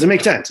 Like it doesn't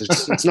make sense.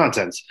 It's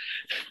nonsense.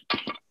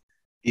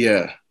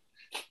 Yeah,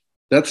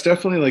 that's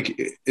definitely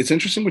like, it's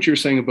interesting what you were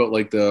saying about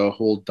like the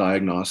whole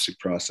diagnostic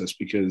process,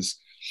 because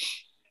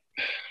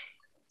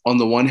on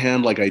the one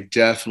hand, like I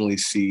definitely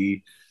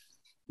see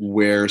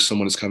where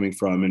someone is coming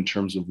from in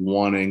terms of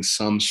wanting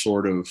some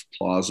sort of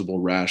plausible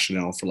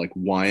rationale for like,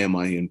 why am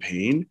I in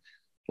pain?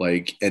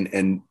 Like,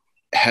 and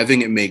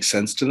having it make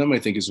sense to them, I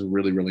think is a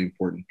really, really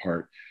important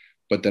part.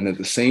 But then at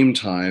the same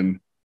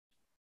time,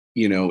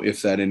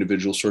 if that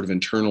individual sort of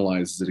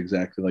internalizes it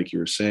exactly like you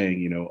were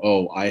saying,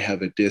 oh, I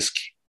have a disc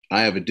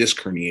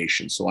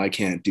herniation, so I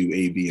can't do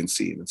A, B, and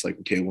C. And it's like,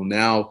 okay, well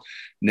now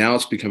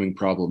it's becoming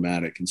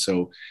problematic. And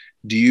so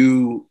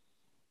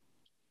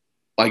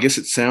I guess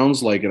it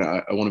sounds like, and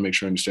I want to make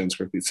sure I understand this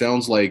correctly, it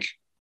sounds like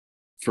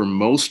for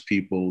most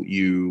people,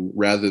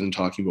 rather than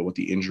talking about what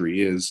the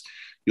injury is,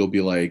 you'll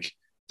be like,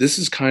 this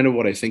is kind of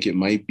what I think it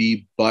might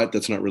be, but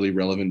that's not really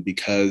relevant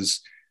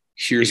because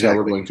here's how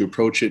we're going to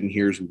approach it. And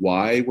here's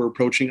why we're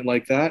approaching it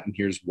like that. And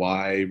here's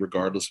why,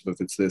 regardless of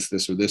if it's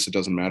this, or this, it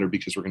doesn't matter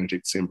because we're going to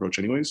take the same approach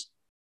anyways.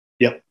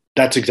 Yep.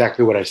 That's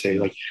exactly what I say.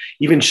 Like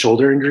even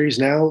shoulder injuries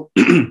now,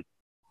 people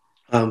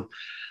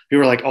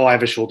were like, oh, I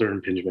have a shoulder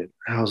impingement.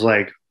 And I was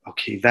like,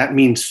 okay, that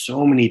means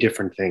so many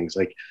different things.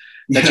 Like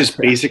that just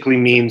basically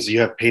means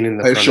you have pain in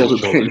the front of the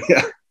shoulder. Pain,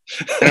 yeah.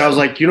 And I was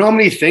like, how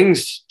many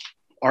things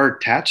are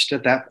attached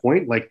at that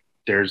point? Like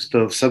there's the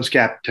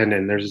subscap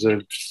tendon, there's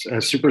a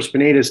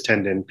supraspinatus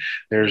tendon,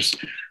 there's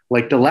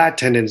like the lat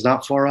tendon's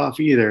not far off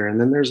either,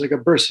 and then there's like a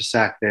bursa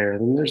sac there,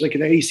 and then there's like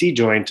an AC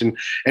joint, and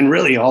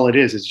really all it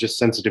is just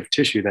sensitive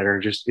tissue that are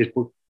just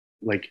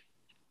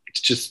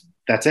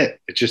that's it.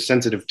 It's just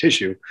sensitive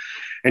tissue.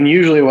 And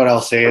usually what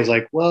I'll say is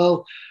like,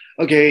 well,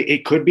 okay,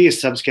 it could be a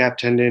subscap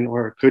tendon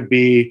or it could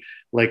be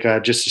like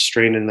just a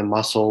strain in the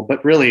muscle,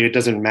 but really it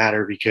doesn't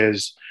matter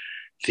because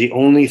the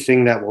only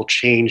thing that will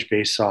change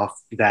based off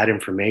that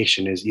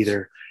information is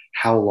either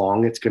how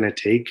long it's going to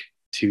take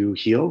to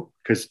heal,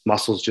 because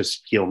muscles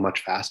just heal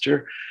much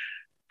faster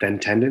than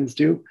tendons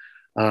do.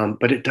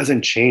 But it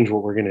doesn't change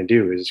what we're going to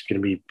do. It's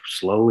going to be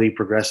slowly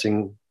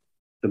progressing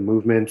the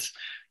movements,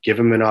 give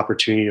them an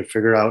opportunity to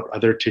figure out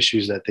other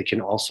tissues that they can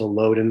also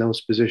load in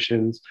those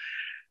positions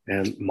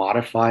and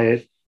modify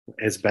it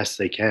as best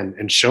they can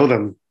and show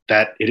them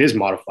that it is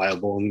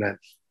modifiable and that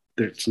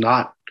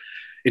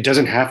it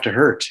doesn't have to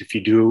hurt if you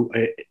do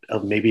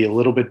maybe a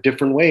little bit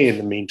different way in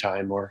the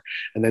meantime,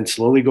 and then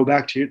slowly go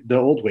back to the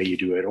old way you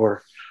do it,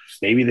 or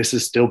maybe this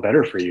is still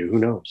better for you. Who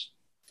knows?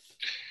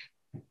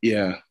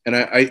 Yeah. And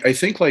I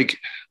think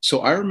so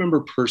I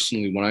remember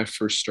personally when I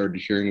first started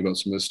hearing about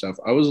some of this stuff,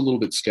 I was a little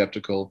bit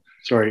skeptical.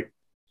 Sorry,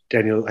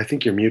 Daniel, I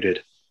think you're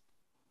muted.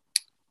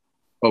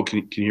 Oh, can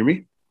you hear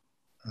me?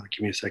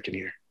 Give me a second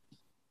here.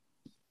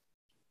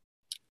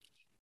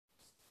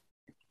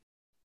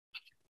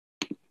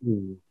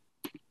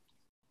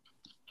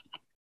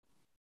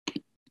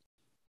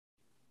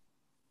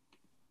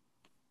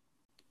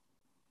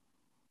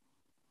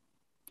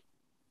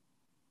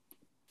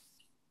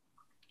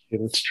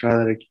 Okay, let's try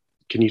that again.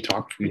 Can you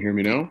talk? Can you hear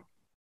me now?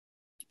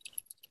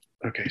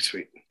 Okay,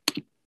 sweet.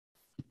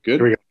 Good.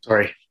 Here we go.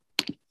 Sorry.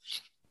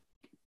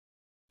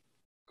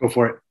 Go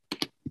for it.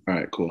 All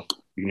right, cool.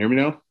 You can hear me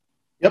now?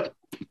 Yep.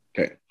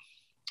 Okay.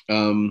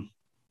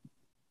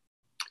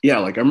 Yeah,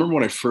 I remember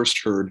when I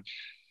first heard,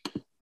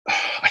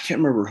 I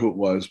can't remember who it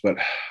was, but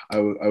I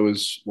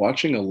was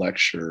watching a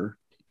lecture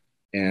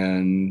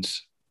and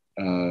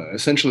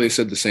essentially they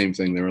said the same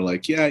thing. They were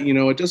like, yeah,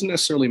 it doesn't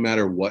necessarily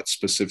matter what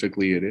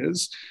specifically it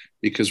is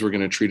because we're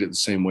going to treat it the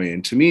same way.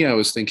 And to me, I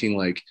was thinking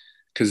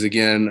because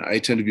again, I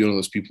tend to be one of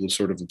those people who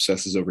sort of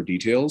obsesses over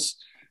details.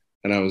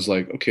 And I was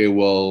like, okay,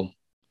 well,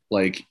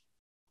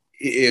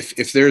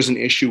 if there's an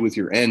issue with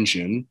your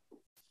engine,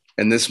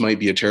 and this might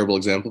be a terrible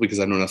example because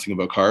I know nothing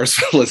about cars.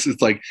 It's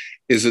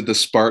is it the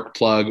spark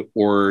plug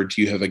or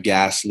do you have a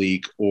gas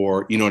leak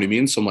or, you know what I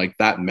mean? So I'm like,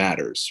 that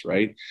matters.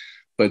 Right.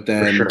 But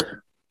then,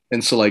 sure.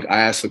 And so I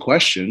asked the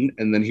question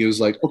and then he was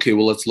like, okay,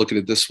 well, let's look at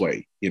it this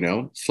way,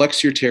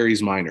 flexor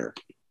teres minor.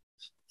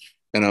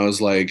 And I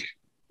was like,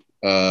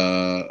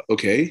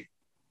 okay.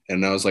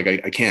 And I was like,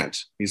 I can't.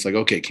 He's like,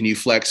 okay, can you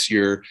flex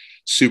your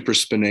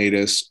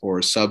supraspinatus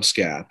or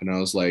subscap? And I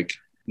was like,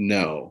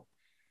 no.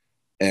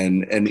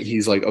 And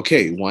he's like,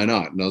 okay, why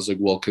not? And I was like,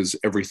 well, because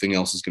everything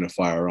else is going to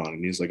fire on.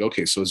 And he's like,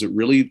 okay, so is it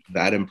really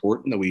that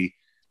important that we,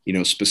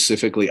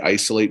 specifically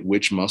isolate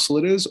which muscle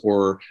it is?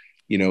 Or,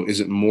 is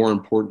it more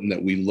important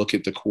that we look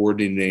at the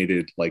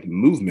coordinated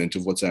movement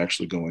of what's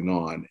actually going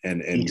on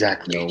and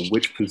exactly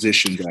which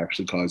positions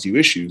actually cause you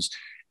issues?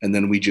 And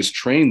then we just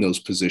train those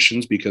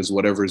positions because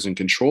whatever is in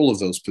control of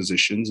those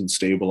positions and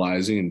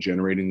stabilizing and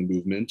generating the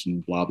movement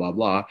and blah, blah,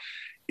 blah,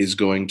 is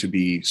going to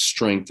be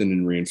strengthened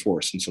and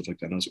reinforced and stuff like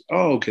that. And I was like,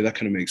 oh, okay, that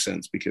kind of makes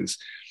sense because,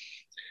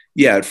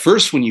 yeah, at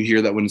first when you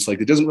hear that, when it's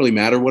it doesn't really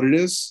matter what it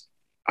is,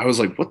 I was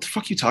like, what the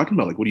fuck are you talking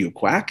about? What are you, a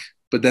quack?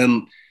 But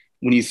then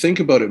when you think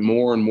about it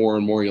more and more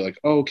and more, you're like,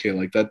 oh, okay,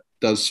 that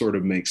does sort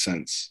of make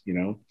sense,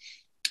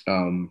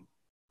 Can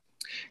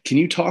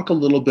you talk a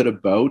little bit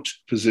about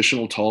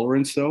positional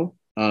tolerance though?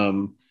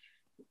 An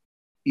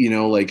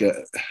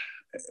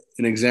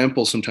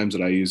example sometimes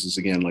that I use is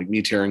again,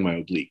 me tearing my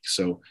oblique.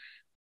 So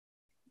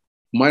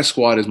my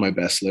squat is my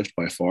best lift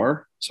by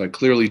far. So I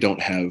clearly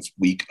don't have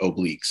weak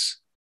obliques.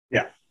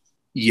 Yeah.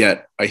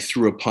 Yet I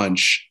threw a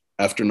punch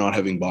after not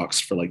having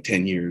boxed for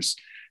 10 years.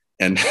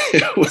 And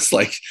it was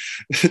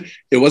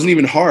it wasn't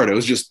even hard. It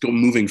was just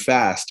moving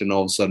fast. And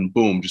all of a sudden,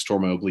 boom, just tore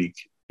my oblique,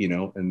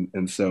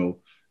 And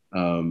so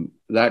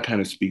That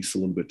kind of speaks a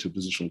little bit to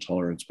positional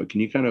tolerance, but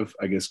can you kind of,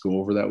 I guess, go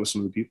over that with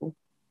some of the people?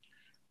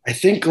 I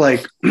think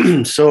like,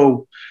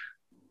 so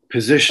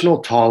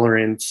positional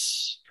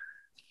tolerance,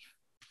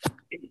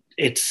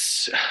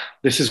 this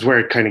is where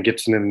it kind of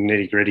gets into the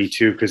nitty gritty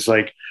too. Cause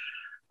like,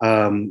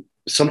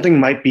 something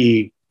might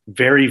be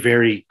very,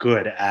 very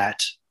good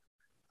at,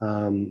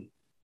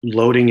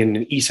 loading in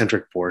an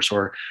eccentric force,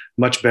 or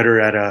much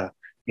better at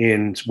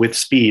with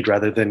speed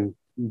rather than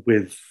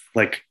with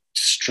like,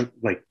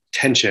 like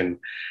tension.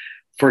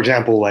 For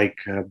example, like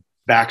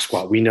back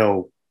squat, we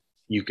know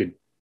you could,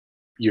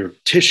 your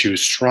tissue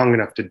is strong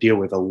enough to deal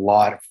with a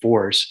lot of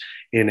force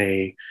in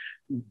a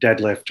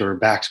deadlift or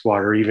back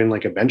squat or even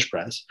like a bench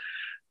press,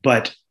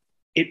 but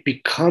it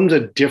becomes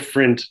a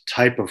different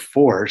type of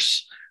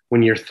force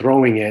when you're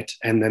throwing it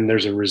and then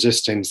there's a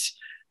resistance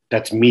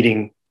that's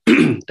meeting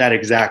that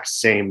exact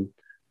same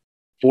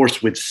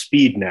force with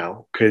speed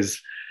now. Because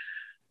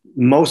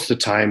most of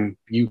the time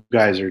you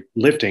guys are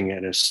lifting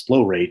at a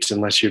slow rate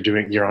unless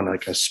you're on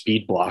like a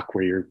speed block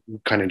where you're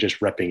kind of just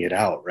repping it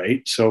out,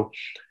 right? So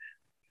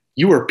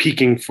you were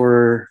peaking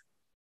for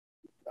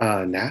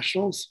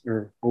nationals,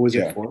 or what was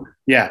it for?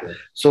 Yeah.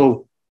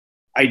 So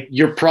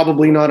you're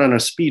probably not on a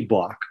speed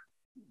block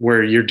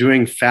where you're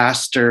doing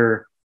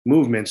faster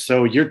movements.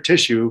 So your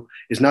tissue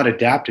is not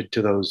adapted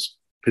to those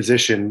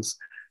positions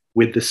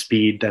with the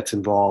speed that's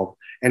involved.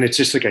 And it's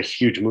just like a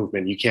huge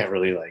movement. You can't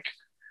really like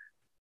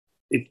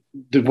it.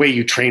 The way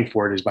you train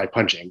for it is by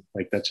punching.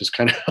 Like that's just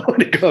kind of how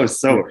it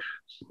goes. So,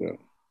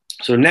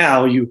 so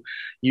now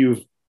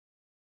you've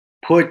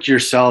put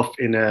yourself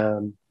in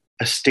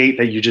a state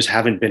that you just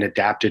haven't been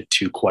adapted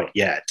to quite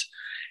yet.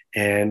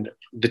 And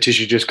the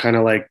tissue just kind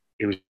of like,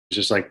 it was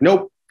just like,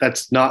 nope,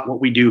 that's not what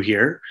we do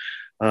here.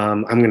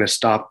 I'm going to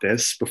stop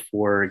this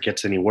before it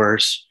gets any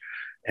worse,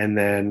 and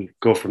then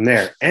go from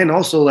there. And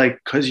also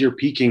like, cause you're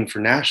peaking for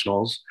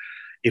nationals,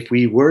 if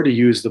we were to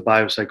use the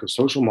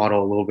biopsychosocial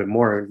model a little bit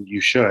more,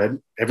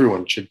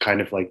 everyone should kind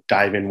of like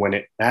dive in when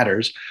it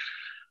matters.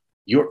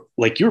 You're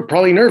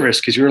probably nervous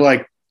because you're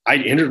like, I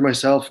injured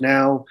myself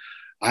now.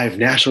 I have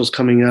nationals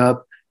coming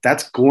up.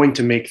 That's going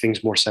to make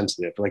things more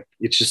sensitive. Like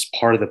it's just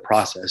part of the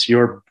process.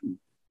 Your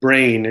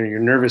brain or your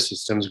nervous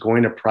system is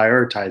going to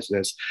prioritize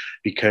this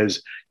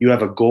because you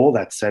have a goal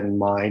that's set in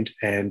mind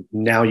and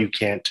now you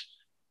can't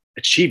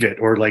achieve it,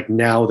 or like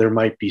now there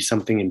might be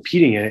something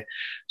impeding it.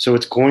 So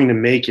it's going to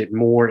make it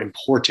more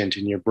important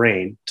in your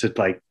brain to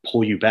like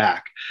pull you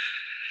back.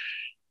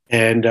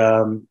 And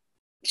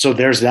so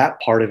there's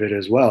that part of it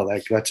as well.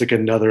 Like that's like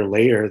another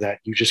layer that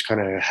you just kind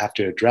of have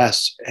to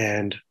address.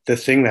 And the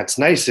thing that's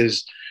nice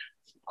is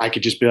I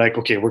could just be like,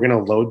 okay, we're going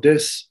to load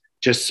this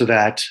just so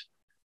that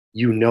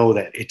you know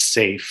that it's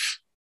safe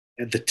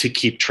to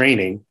keep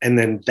training. And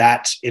then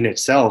that in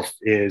itself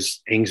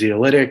is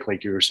anxiolytic,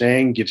 like you were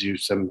saying, gives you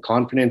some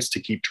confidence to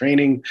keep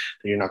training,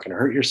 that you're not going to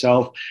hurt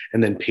yourself.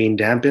 And then pain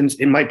dampens.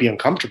 It might be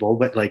uncomfortable,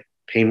 but like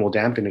pain will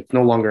dampen. It's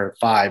no longer a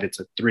 5, it's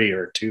a 3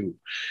 or a 2.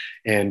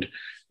 And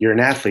you're an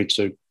athlete,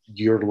 so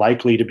you're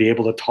likely to be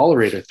able to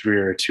tolerate a 3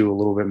 or a 2 a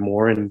little bit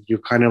more, and you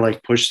kind of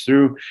like push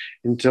through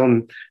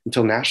until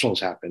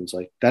nationals happens.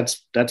 Like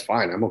that's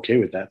fine. I'm okay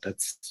with that.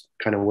 That's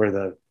kind of where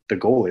the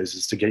goal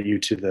is to get you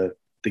to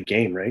the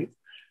game, right?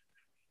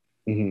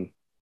 Mm-hmm.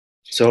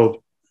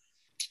 So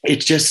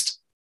it's just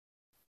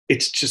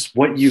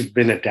what you've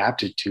been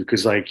adapted to.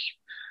 Because like,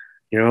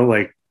 you know,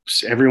 like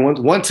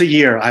once a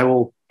year, I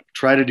will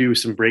try to do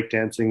some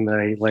breakdancing that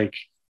I like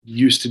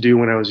used to do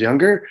when I was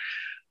younger.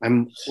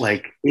 I'm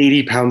like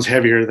 80 pounds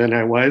heavier than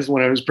I was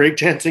when I was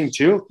breakdancing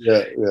too.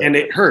 Yeah. And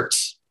it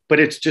hurts, but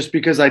it's just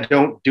because I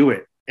don't do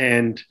it.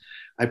 And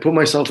I put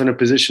myself in a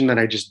position that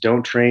I just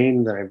don't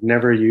train, that I've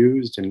never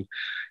used. And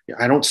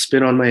I don't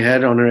spin on my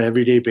head on an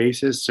everyday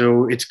basis.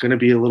 So it's going to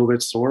be a little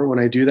bit sore when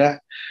I do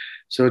that.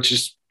 So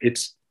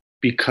it's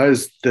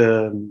because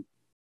the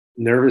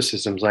nervous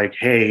system's like,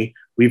 hey,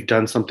 we've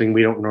done something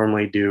we don't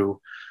normally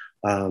do.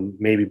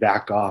 Maybe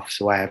back off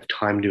so I have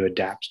time to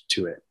adapt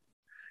to it.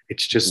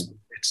 It's just,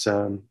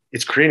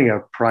 it's creating a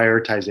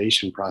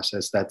prioritization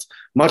process that's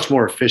much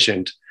more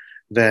efficient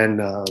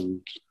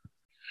than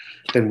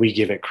we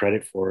give it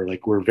credit for.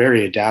 Like we're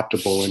very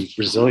adaptable and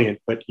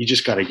resilient, but you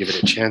just got to give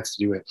it a chance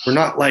to do it. We're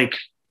not like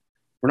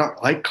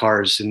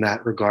cars in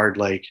that regard.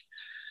 Like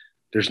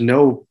there's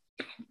no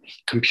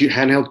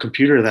handheld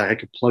computer that I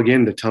could plug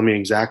in to tell me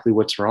exactly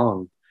what's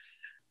wrong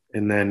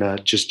and then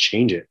just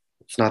change it.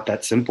 It's not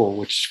that simple,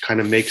 which kind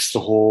of makes the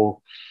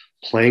whole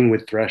playing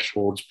with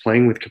thresholds,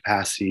 playing with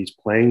capacities,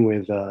 playing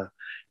with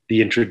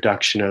the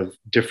introduction of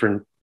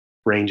different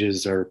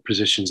ranges or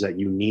positions that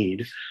you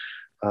need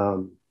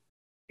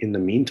in the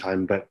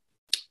meantime. But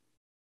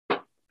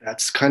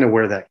that's kind of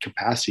where that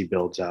capacity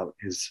builds out,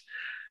 is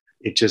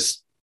it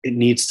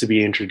needs to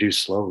be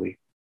introduced slowly.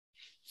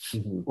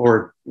 Mm-hmm.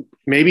 Or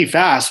maybe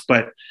fast,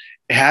 but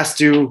it has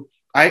to.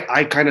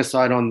 I kind of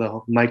saw it on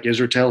the Mike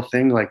Israetel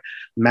thing, like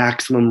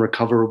maximum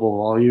recoverable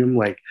volume.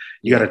 Like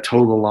you got to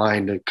toe the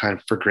line to kind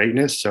of for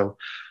greatness. So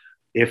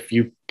if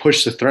you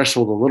push the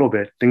threshold a little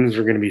bit, things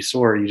are going to be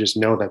sore. You just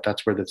know that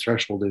that's where the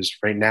threshold is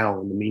right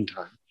now in the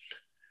meantime.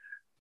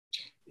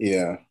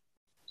 Yeah.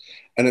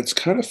 And it's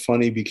kind of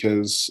funny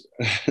because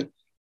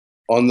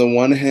on the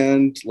one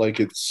hand, like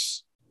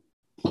it's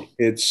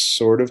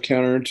sort of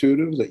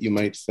counterintuitive that you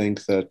might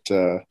think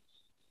that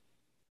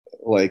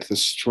like the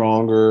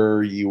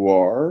stronger you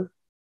are,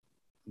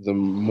 the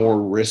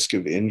more risk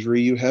of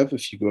injury you have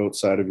if you go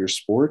outside of your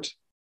sport,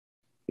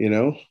 you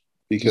know,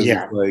 because it's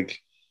Yeah. like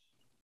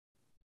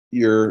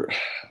you're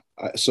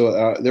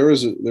there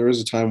was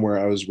a time where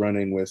I was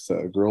running with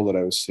a girl that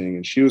I was seeing,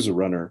 and she was a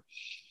runner,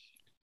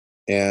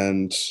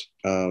 and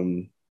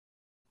um,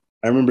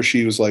 I remember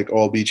she was like, "Oh,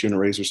 I'll beat you in a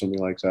race or something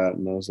like that,"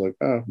 and I was like,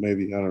 "Oh,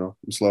 maybe I don't know.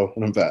 I'm slow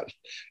and I'm fat,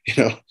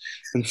 you know."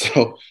 And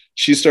so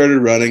she started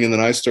running, and then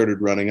I started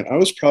running, and I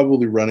was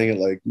probably running at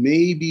like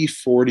maybe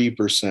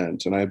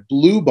 40%, and I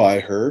blew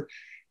by her,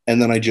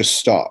 and then I just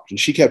stopped, and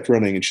she kept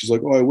running, and she's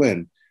like, "Oh, I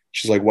win."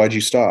 She's like, "Why'd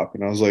you stop?"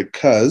 And I was like,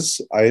 "Cause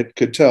I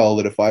could tell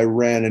that if I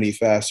ran any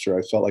faster,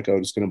 I felt like I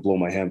was going to blow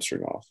my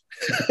hamstring off,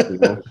 you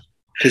know."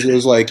 Because it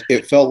was like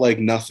it felt like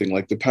nothing.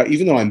 Like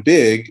even though I'm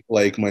big,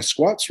 like my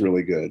squat's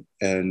really good,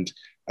 and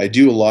I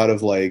do a lot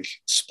of like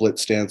split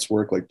stance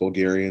work, like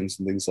Bulgarians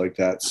and things like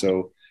that.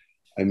 So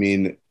I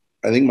mean,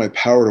 I think my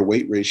power to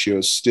weight ratio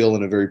is still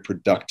in a very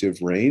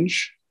productive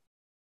range,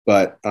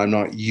 but I'm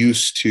not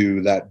used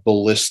to that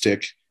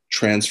ballistic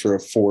transfer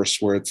of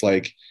force where it's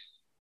like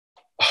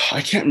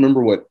I can't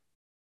remember what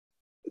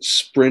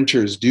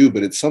sprinters do,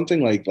 but it's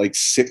something like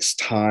 6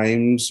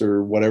 times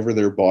or whatever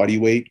their body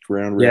weight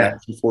ground Yeah.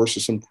 reaction force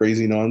or some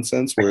crazy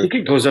nonsense I where think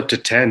it goes up to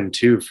 10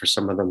 too for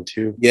some of them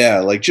too. yeah,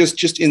 like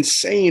just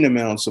insane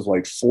amounts of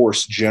like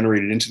force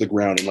generated into the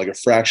ground in like a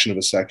fraction of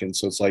a second.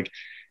 So it's like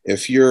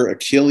if your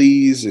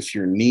Achilles, if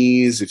your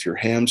knees, if your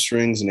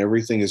hamstrings and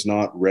everything is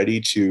not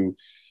ready to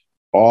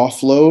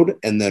offload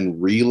and then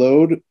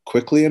reload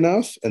quickly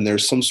enough, and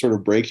there's some sort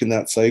of break in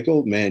that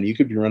cycle, man, you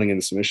could be running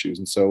into some issues.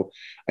 And so,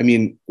 I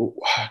mean,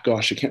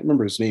 gosh, I can't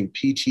remember his name.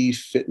 PT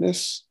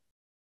Fitness.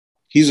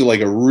 He's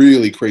like a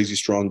really crazy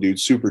strong dude,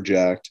 super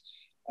jacked.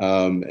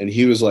 And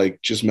he was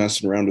like just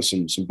messing around with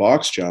some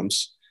box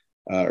jumps,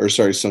 or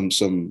sorry,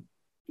 some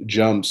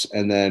jumps,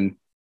 and then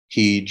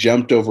he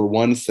jumped over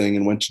one thing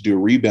and went to do a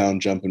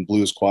rebound jump and blew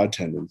his quad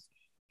tendon.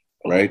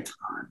 Right,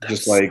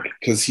 just That's like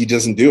because he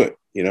doesn't do it.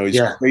 You know, he's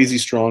yeah. crazy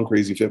strong,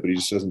 crazy fit, but he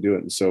just doesn't do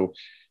it, and so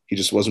he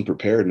just wasn't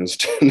prepared. And his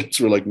tendons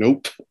were like,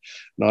 nope,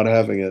 not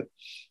having it.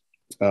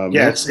 Yeah,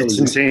 That's it's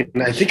really insane.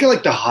 And I think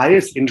like the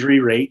highest injury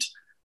rate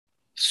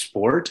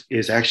sport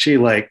is actually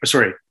like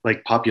sorry,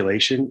 like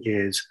population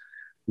is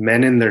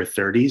men in their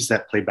 30s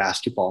that play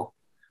basketball.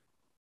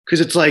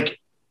 Because it's like,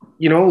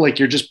 like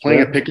you're just playing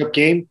yeah, a pickup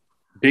game,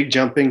 big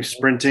jumping,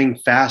 sprinting,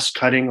 fast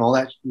cutting, all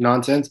that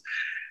nonsense.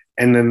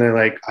 And then they're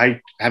like, I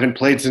haven't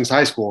played since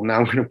high school. Now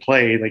I'm going to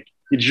play. Like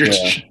you're yeah.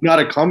 just not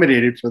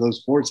accommodated for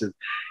those forces.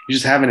 You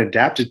just haven't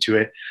adapted to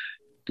it.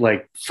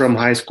 Like from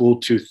high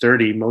school to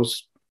 30,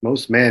 most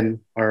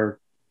men are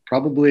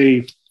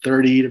probably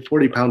 30 to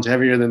 40 pounds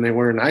heavier than they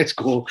were in high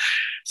school.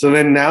 So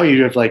then now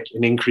you have like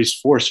an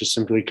increased force just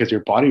simply because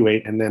your body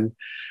weight, and then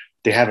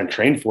they haven't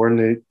trained for it,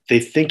 and they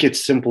think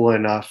it's simple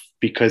enough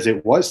because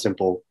it was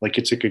simple. Like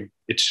it's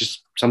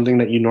just something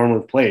that you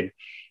normally played,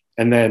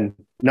 and then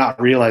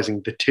not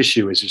realizing the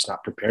tissue is just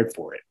not prepared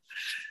for it.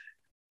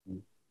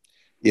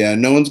 Yeah,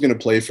 no one's gonna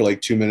play for like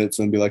 2 minutes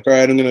and be like, all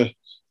right, I'm gonna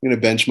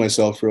bench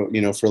myself for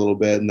for a little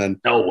bit, and then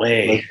No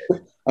way.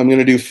 like I'm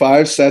gonna do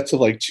 5 sets of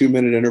like 2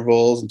 minute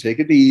intervals and take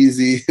it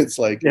easy. It's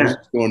like you're Yeah.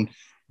 just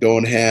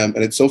going ham,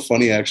 and it's so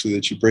funny actually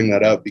that you bring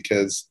that up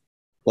because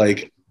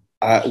like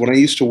when I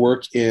used to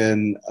work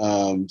in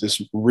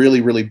this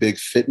really big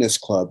fitness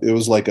club, it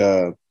was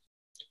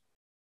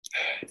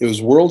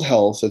World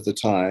Health at the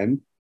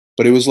time,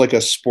 but it was like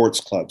a sports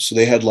club. So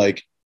they had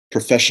like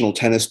professional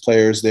tennis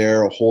players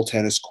there, a whole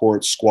tennis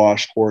court,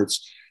 squash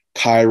courts,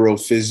 chiro,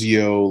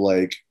 physio,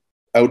 like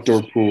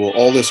outdoor pool,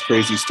 all this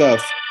crazy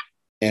stuff.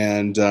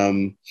 And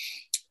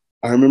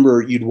I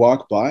remember you'd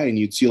walk by and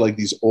you'd see like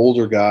these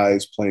older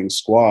guys playing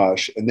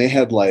squash, and they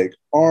had like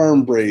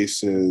arm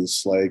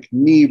braces, like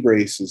knee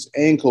braces,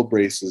 ankle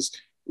braces,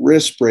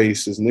 wrist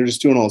braces, and they're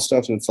just doing all this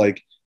stuff. And it's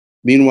like,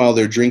 meanwhile,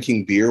 they're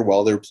drinking beer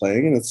while they're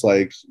playing, and it's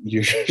like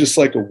you're just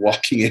like a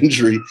walking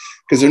injury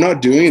because they're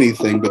not doing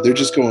anything, but they're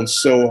just going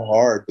so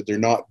hard, but they're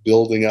not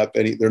building up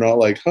any. They're not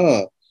like,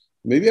 huh,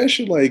 maybe I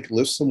should like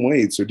lift some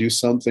weights or do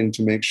something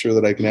to make sure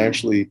that I can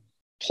actually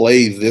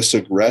play this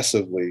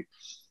aggressively.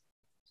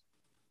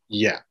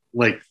 Yeah.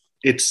 Like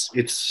it's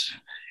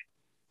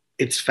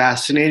it's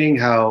fascinating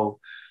how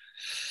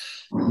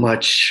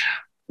much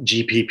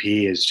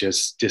GPP is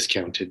just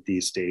discounted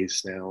these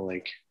days now.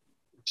 Like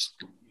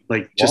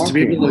just to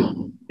be able to,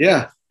 Walking.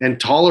 yeah, and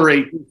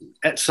tolerate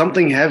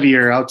something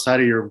heavier outside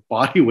of your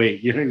body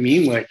weight. You know what I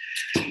mean? Like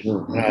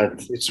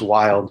it's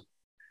wild.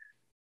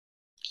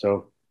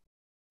 So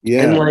and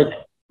Yeah. like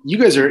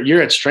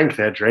you're at Strength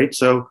Edge, right?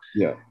 So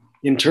Yeah.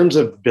 in terms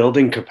of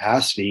building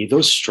capacity,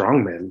 those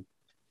strongmen,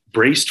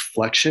 braced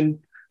flexion,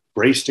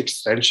 braced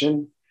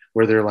extension,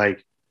 where they're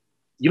like,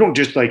 you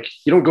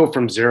don't go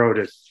from 0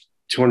 to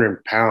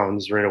 200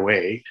 pounds right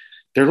away.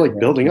 They're like Yeah.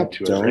 building up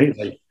to it, Don't. right?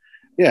 Like,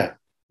 yeah.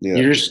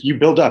 Yeah. You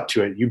build up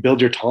to it. You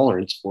build your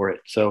tolerance for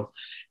it. So,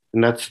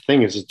 and that's the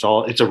thing is it's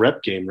a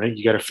rep game, right?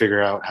 You got to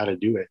figure out how to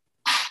do it.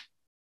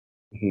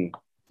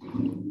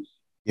 Mm-hmm.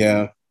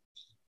 Yeah.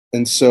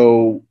 And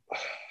so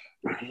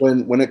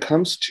when it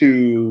comes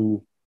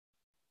to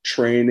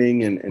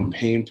training and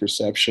pain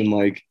perception,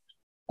 like,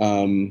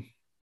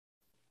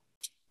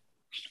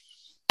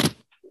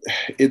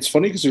 it's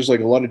funny because there's like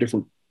a lot of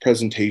different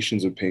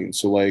presentations of pain.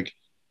 So like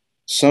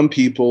some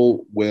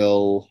people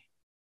will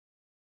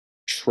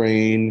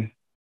train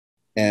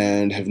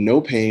and have no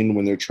pain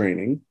when they're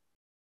training,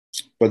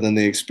 but then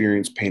they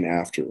experience pain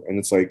after. And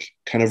it's like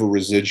kind of a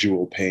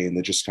residual pain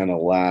that just kind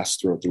of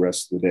lasts throughout the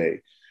rest of the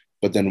day.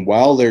 But then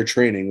while they're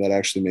training, that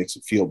actually makes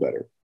it feel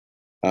better.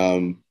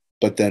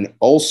 But then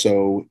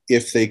also,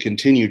 if they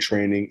continue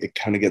training, it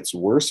kind of gets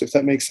worse, if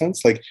that makes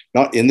sense. Like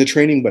not in the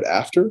training, but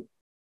after.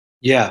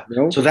 Yeah. You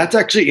know? So that's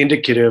actually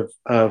indicative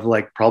of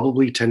like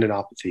probably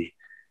tendinopathy,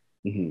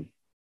 Mm-hmm.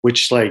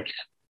 which like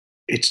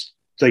it's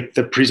like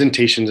the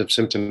presentations of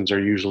symptoms are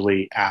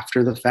usually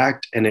after the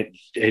fact, and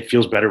it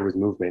feels better with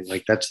movement.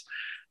 Like that's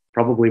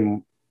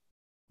probably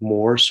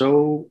more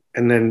so.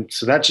 And then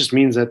so that just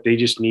means that they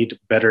just need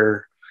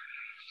better.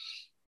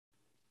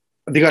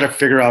 They got to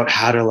figure out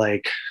how to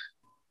like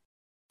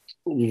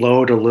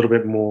load a little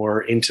bit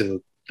more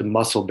into the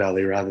muscle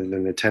belly rather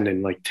than the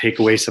tendon, like take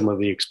away some of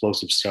the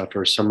explosive stuff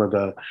or some of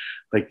the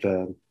like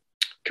the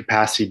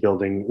capacity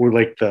building or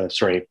like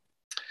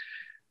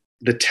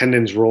the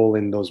tendon's role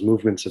in those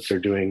movements that they're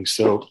doing.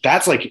 So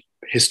that's like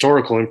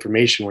historical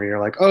information where you're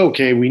like, oh,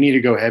 okay, we need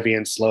to go heavy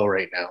and slow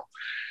right now.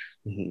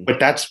 Mm-hmm. But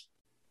that's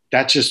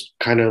just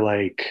kind of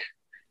like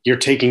you're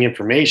taking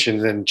information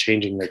and then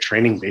changing their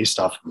training based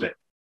off of it.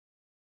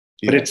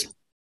 Yeah. But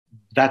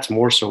that's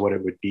more so what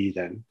it would be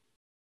then.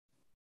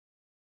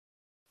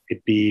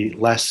 It'd be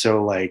less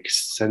so like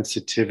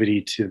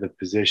sensitivity to the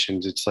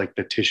positions. It's like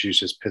the tissue's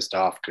just pissed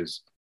off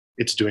because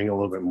it's doing a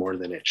little bit more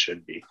than it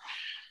should be.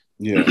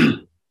 Yeah.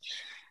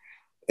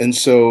 And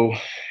so,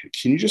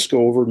 can you just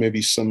go over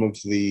maybe some of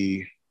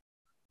the,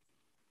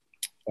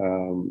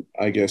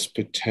 I guess,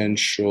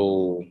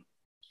 potential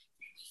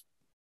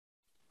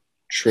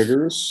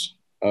triggers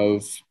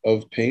of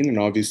pain? And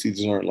obviously,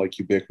 these aren't like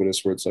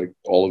ubiquitous where it's like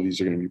all of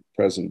these are going to be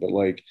present. But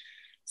like,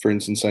 for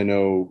instance, I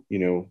know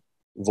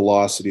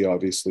velocity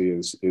obviously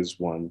is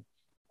one,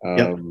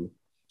 Yep.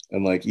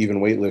 and like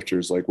even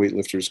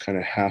weightlifters kind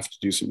of have to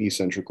do some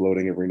eccentric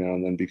loading every now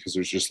and then because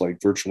there's just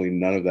like virtually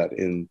none of that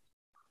in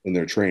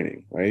their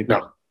training, right?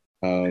 No.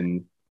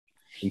 Um,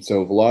 and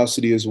so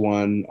velocity is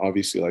one.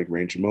 Obviously, like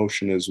range of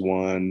motion is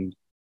one.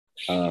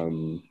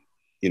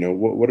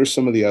 What are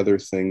some of the other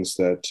things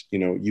that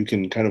you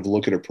can kind of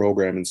look at a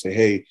program and say,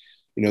 hey,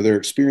 they're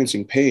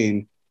experiencing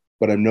pain,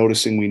 but I'm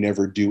noticing we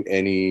never do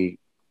any.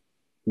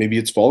 Maybe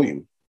it's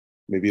volume,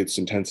 maybe it's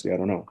intensity. I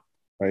don't know,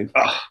 right?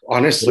 What are the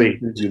Honestly,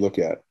 things you look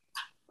at?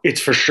 it's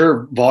for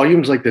sure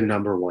volume's like the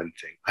number one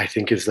thing I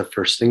think is the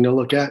first thing to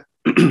look at.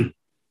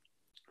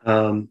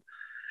 um,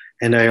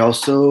 and I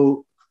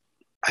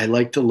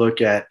like to look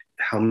at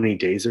how many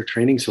days they're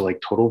training. So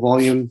like total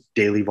volume,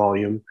 daily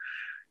volume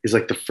is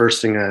like the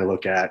first thing I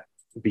look at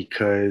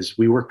because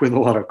we work with a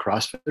lot of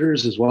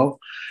CrossFitters as well.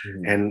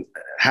 Mm-hmm. And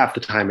half the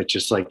time it's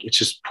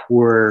just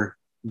poor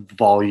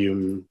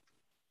volume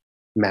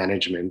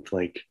management.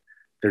 Like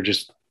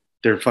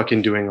they're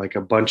fucking doing like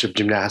a bunch of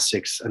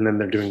gymnastics and then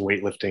they're doing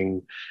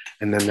weightlifting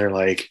and then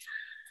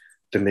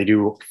they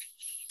do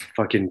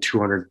fucking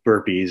 200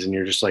 burpees and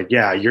you're just like,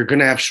 yeah, you're going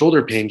to have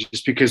shoulder pain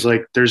just because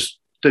like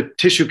the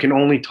tissue can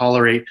only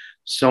tolerate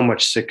so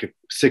much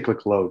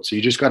cyclic load. So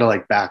you just got to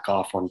like back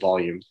off on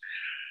volume.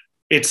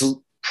 It's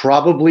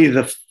probably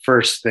the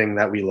first thing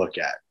that we look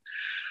at.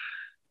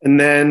 And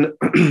then,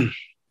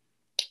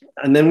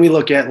 and then we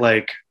look at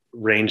like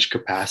range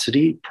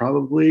capacity,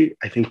 probably.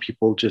 I think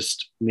people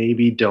just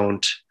maybe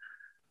don't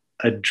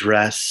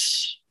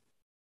address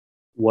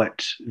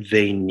what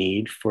they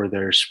need for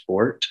their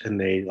sport and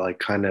they like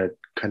kind of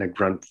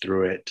grunt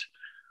through it.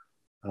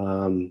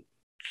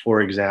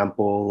 For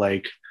example,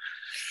 like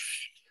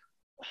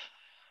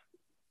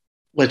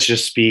let's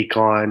just speak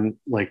on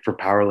like for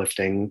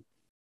powerlifting.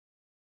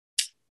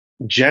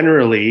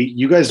 Generally,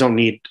 you guys don't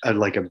need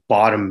like a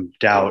bottomed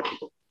out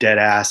dead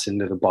ass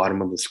into the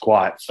bottom of the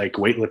squat like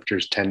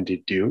weightlifters tend to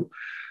do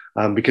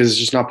because it's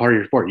just not part of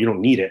your sport. You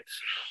don't need it.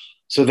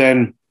 So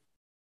then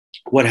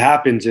what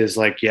happens is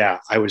like, yeah,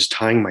 I was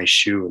tying my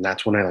shoe and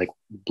that's when I like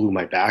blew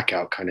my back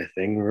out kind of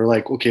thing. We were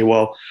like, okay,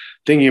 well,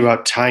 thinking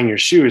about tying your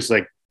shoe is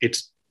like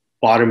it's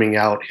bottoming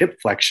out hip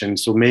flexion.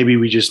 So maybe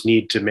we just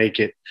need to make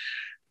it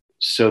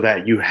so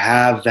that you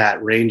have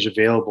that range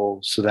available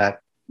so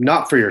that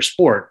not for your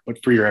sport,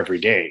 but for your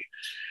everyday,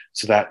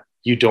 so that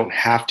you don't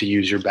have to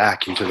use your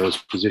back into those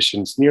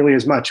positions nearly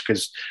as much.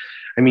 Because,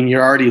 I mean,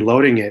 you're already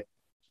loading it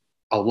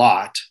a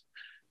lot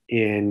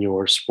in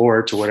your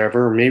sport or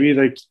whatever. Maybe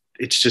like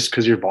it's just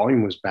because your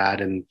volume was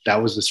bad and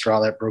that was the straw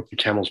that broke the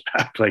camel's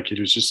back. Like it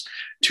was just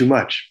too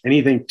much.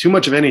 Too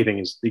much of anything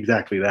is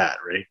exactly that,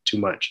 right? Too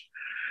much.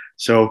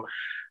 So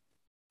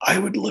I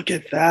would look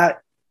at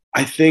that.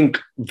 I think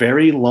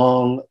very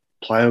long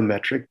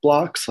plyometric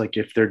blocks, like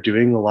if they're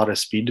doing a lot of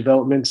speed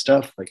development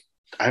stuff, like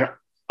I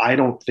I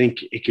don't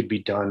think it could be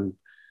done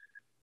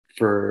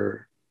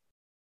for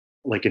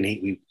like an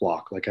 8 week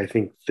block. Like I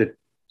think that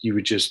you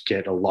would just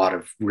get a lot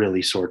of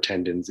really sore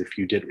tendons if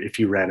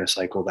you ran a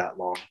cycle that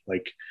long.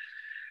 Like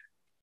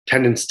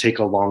tendons take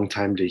a long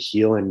time to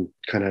heal and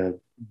kind of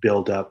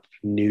build up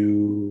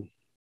new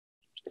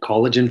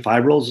collagen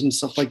fibrils and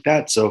stuff like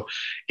that. So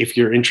if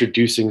you're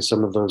introducing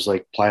some of those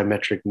like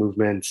plyometric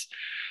movements,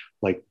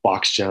 like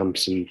box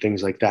jumps and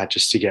things like that,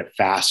 just to get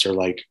fast, or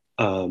like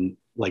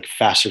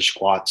faster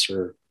squats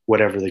or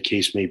whatever the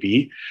case may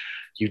be,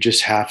 you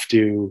just have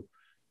to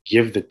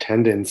give the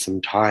tendons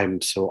some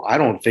time. So I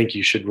don't think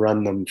you should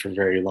run them for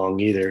very long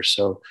either.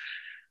 So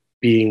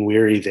being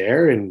weary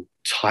there and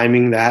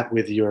timing that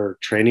with your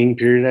training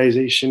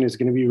periodization is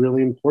going to be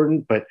really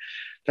important, but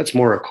that's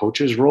more a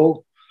coach's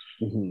role.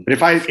 Mm-hmm. But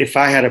if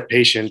I had a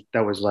patient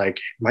that was like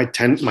my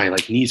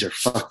like knees are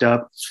fucked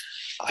up,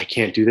 I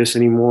can't do this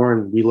anymore,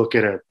 and we look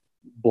at a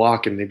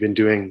block and they've been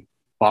doing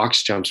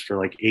box jumps for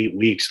like 8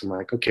 weeks, I'm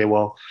like, okay,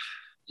 well,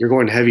 you're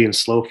going heavy and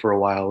slow for a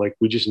while. Like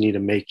we just need to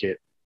make it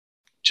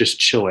just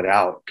chill it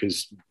out,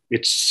 because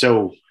it's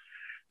so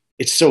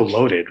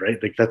loaded,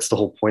 right? Like that's the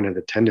whole point of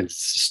the tendons,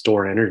 to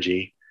store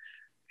energy,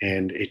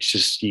 and it's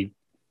just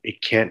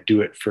it can't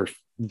do it for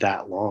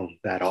that long,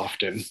 that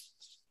often.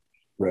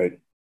 Right.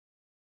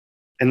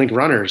 And like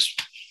runners,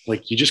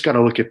 like you just got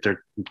to look at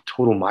their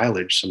total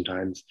mileage.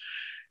 Sometimes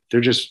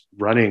they're just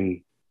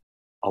running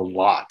a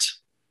lot.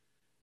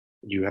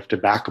 You have to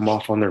back them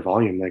off on their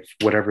volume. Like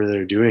whatever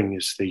they're doing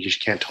is they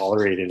just can't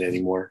tolerate it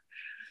anymore.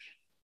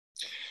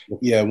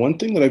 Yeah, one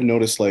thing that I've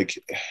noticed, like,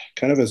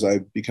 kind of as I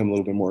become a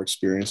little bit more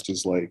experienced,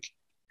 is like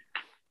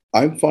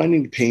I'm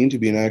finding pain to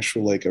be an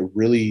actual, like, a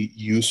really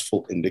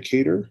useful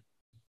indicator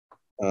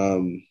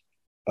um,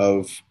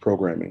 of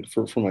programming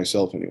for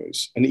myself,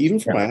 anyways, and even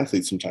for my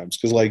athletes sometimes,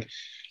 because, like,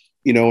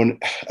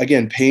 and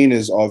again, pain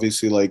is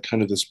obviously like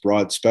kind of this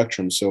broad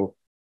spectrum. So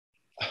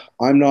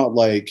I'm not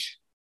like,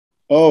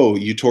 oh,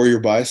 you tore your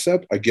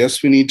bicep, I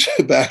guess we need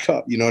to back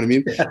up. You know what I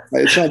mean? Yeah.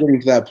 It's not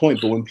getting to that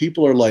point, but when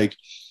people are like,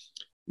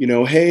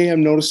 hey,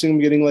 I'm noticing I'm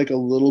getting like a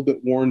little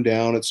bit worn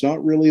down. It's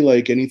not really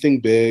like anything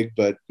big,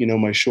 but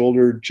my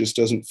shoulder just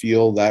doesn't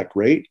feel that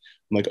great.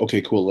 I'm like,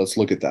 okay, cool. Let's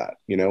look at that.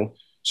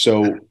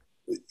 So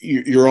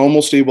you're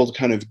almost able to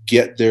kind of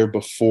get there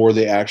before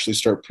they actually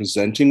start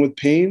presenting with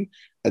pain.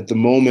 At the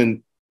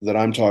moment that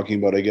I'm talking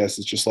about, I guess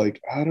it's just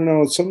like, I don't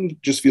know, something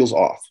just feels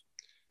off.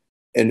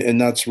 And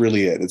that's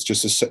really it. It's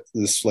just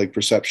this like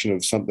perception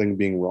of something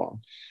being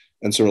wrong.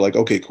 And so we're like,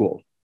 okay,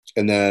 cool.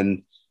 And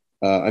then,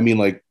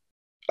 like,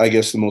 I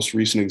guess the most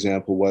recent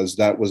example was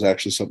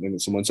actually something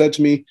that someone said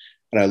to me,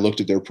 and I looked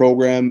at their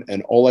program,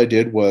 and all I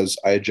did was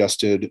I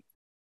adjusted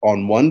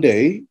on one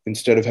day.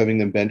 Instead of having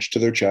them bench to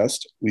their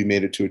chest, we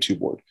made it to a 2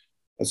 board.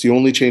 That's the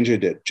only change I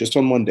did, just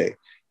on one day.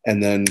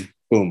 And then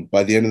boom,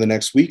 by the end of the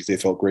next week, they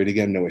felt great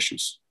again, no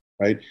issues.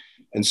 Right.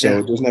 And so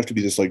It doesn't have to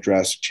be this like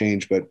drastic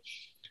change, but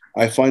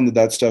I find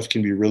that stuff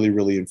can be really,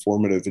 really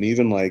informative. And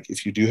even like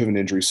if you do have an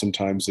injury,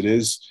 sometimes it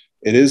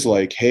is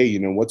like, hey,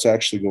 what's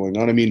actually going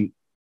on? I mean,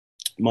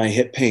 my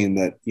hip pain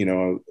that, I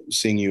was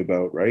seeing you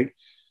about, right?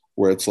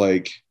 Where it's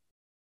like,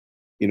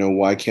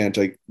 why can't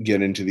I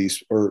get into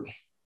these, or,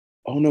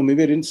 oh no,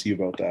 maybe I didn't see you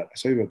about that. I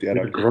saw you about the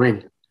adductor.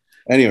 Groin.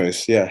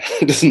 Anyways, yeah,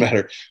 it doesn't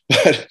matter.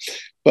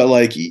 But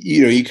like,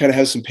 you kind of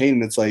have some pain,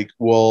 and it's like,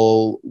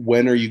 well,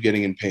 when are you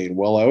getting in pain?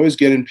 Well, I always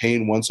get in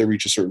pain once I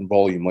reach a certain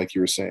volume, like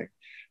you were saying,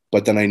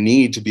 but then I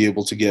need to be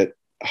able to get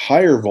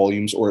higher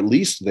volumes, or at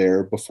least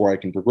there, before I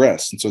can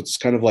progress. And so it's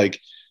kind of like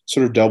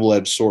sort of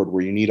double-edged sword,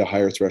 where you need a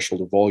higher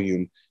threshold of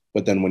volume,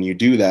 but then when you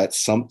do that,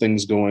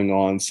 something's going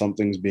on,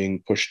 something's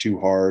being pushed too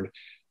hard.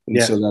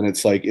 And so then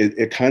it's like,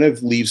 it kind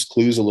of leaves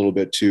clues a little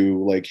bit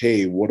to like,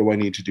 hey, what do I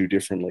need to do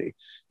differently?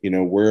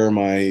 Where am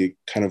I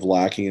kind of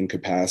lacking in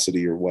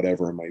capacity, or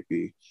whatever it might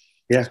be?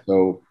 Yeah.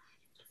 So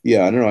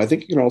yeah, I don't know. I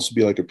think it can also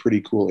be like a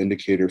pretty cool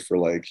indicator for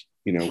like,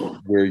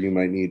 where you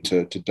might need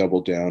to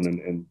double down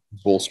and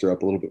bolster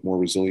up a little bit more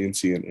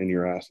resiliency in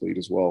your athlete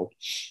as well.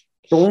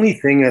 The only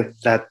thing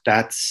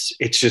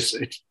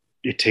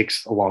it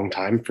takes a long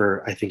time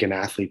for, I think, an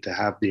athlete to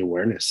have the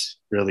awareness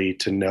really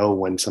to know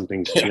when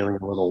something's feeling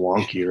a little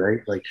wonky,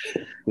 right? Like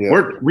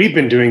we've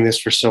been doing this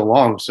for so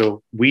long,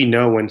 so we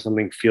know when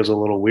something feels a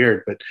little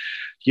weird. But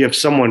you have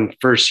someone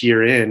first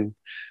year in,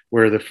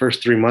 where the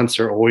first 3 months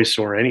are always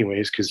sore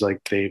anyways, because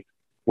like they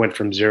went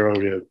from zero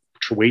to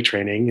weight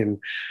training, and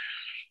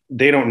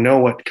they don't know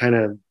what kind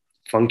of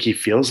funky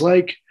feels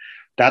like.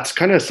 That's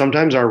kind of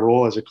sometimes our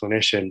role as a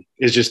clinician,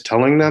 is just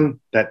telling them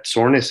that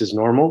soreness is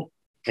normal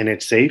and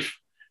it's safe,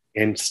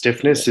 and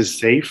stiffness is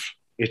safe.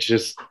 It's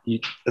just,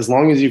 as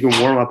long as you can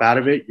warm up out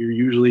of it, you're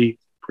usually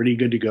pretty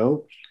good to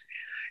go.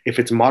 If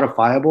it's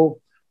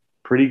modifiable,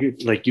 pretty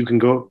good. Like you can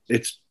go,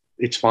 it's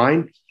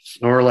fine.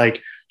 Or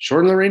like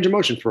shorten the range of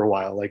motion for a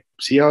while, like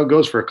see how it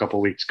goes for a couple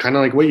of weeks, kind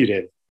of like what you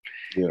did.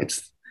 Yeah.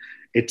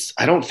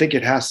 I don't think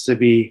it has to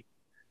be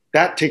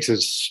that takes a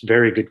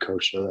very good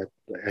coach. So that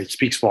it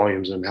speaks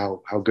volumes on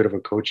how good of a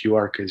coach you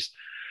are. Because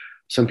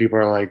some people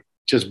are like,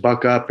 just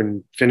buck up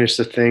and finish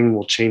the thing.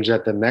 We'll change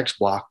that the next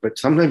block. But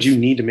sometimes you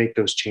need to make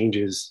those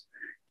changes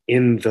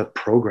in the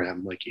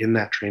program, like in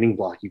that training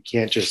block. You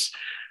can't just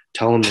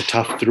tell them to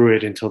tough through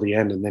it until the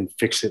end and then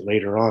fix it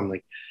later on.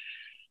 Like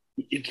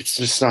it's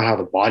just not how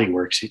the body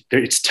works.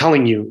 It's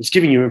telling you, it's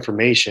giving you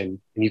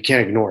information, and you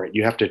can't ignore it.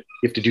 You have to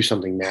do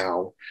something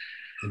now,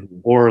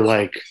 or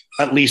like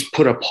at least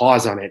put a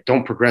pause on it.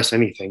 Don't progress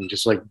anything.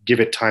 Just like give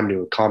it time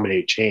to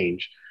accommodate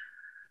change.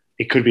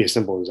 It could be as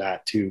simple as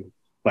that too,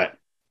 but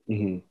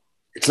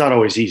it's not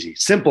always easy.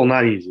 Simple,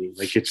 not easy.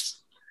 Like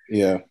it's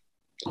yeah.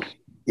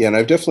 And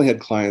I've definitely had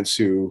clients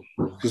who,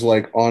 because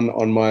like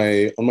on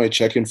my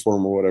check-in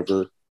form or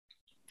whatever,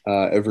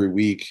 every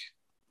week,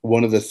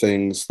 one of the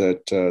things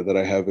that that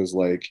I have is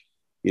like,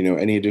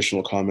 any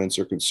additional comments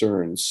or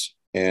concerns,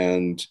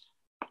 and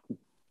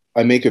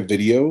I make a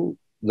video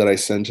that I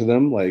send to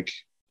them, like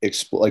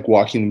like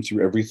walking them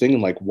through everything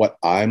and like what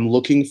I'm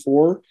looking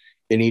for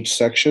in each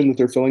section that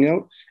they're filling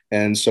out.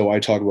 And so I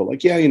talk about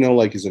like, yeah,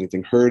 like, is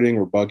anything hurting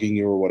or bugging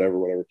you or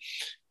whatever.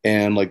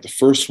 And like the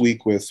first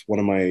week with one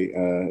of my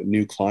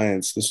new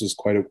clients, this was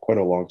quite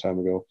a long time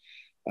ago.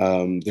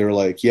 They were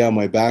like, yeah,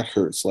 my back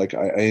hurts. Like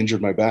I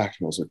injured my back.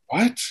 And I was like,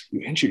 what? You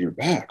injured your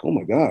back? Oh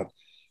my God.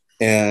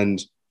 And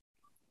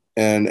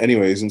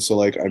anyways, and so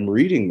like I'm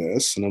reading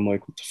this and I'm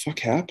like, what the fuck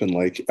happened?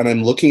 Like, and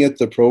I'm looking at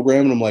the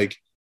program and I'm like,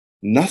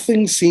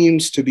 nothing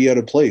seems to be out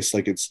of place.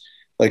 Like it's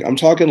like I'm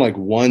talking like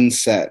one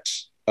set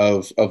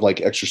of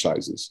like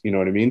exercises. You know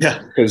what I mean?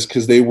 Yeah.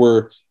 Because they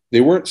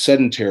weren't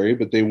sedentary,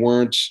 but they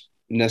weren't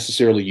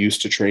necessarily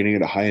used to training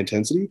at a high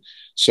intensity.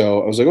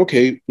 So I was like,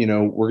 okay,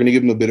 we're going to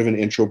give them a bit of an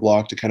intro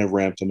block to kind of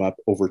ramp them up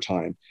over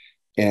time.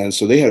 And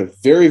so they had a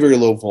very, very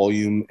low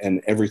volume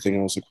and everything.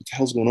 And I was like, what the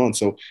hell's going on?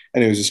 So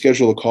anyways, I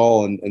scheduled a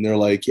call and they're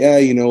like, yeah,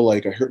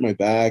 like I hurt my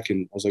back.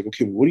 And I was like,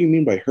 okay, what do you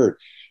mean by hurt?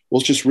 Well,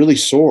 it's just really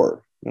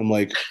sore. And I'm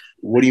like,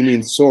 what do you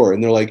mean sore?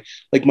 And they're like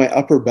my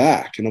upper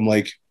back. And I'm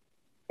like,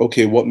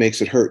 okay, what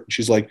makes it hurt? And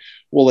she's like,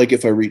 well, like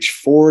if I reach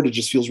forward, it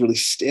just feels really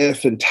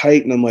stiff and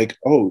tight. And I'm like,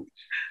 oh,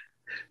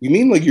 you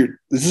mean like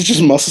this is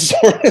just muscle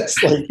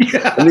soreness? Like,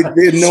 yeah. And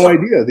they had no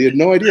idea. They had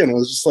no idea. And I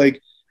was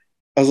like,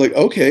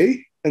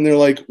 okay. And they're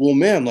like, well,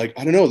 man, like,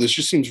 I don't know. This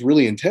just seems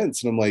really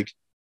intense. And I'm like,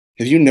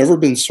 have you never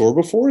been sore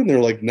before? And they're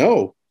like,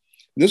 no.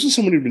 And this was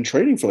someone who'd been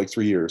training for like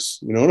 3 years,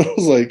 And I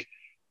was like,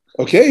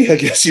 okay, I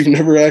guess you've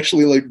never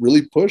actually like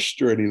really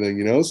pushed or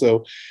anything,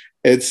 So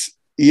it's,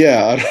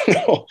 yeah, I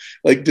don't know,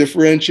 like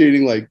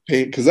differentiating like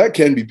pain, because that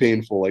can be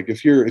painful. Like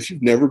if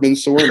you've never been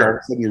sore and all of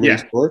a sudden you're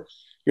really sore,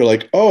 you're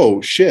like,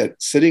 oh shit,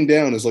 sitting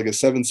down is like a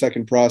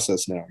 7-second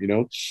process now,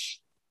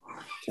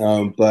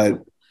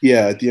 But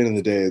yeah, at the end of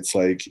the day, it's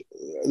like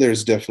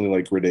there's definitely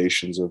like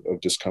gradations of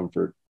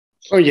discomfort.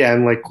 Oh yeah,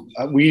 and like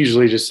we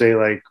usually just say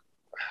like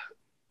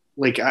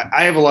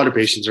I have a lot of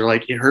patients are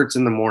like, it hurts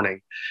in the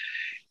morning.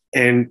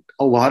 And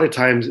a lot of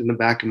times in the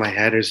back of my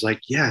head is like,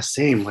 yeah,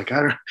 same. Like,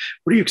 what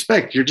do you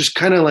expect? You're just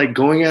kind of like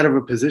going out of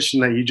a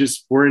position that you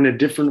just were in a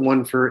different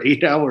one for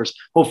 8 hours,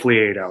 hopefully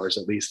 8 hours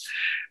at least.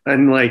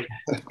 And like,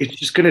 it's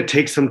just going to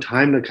take some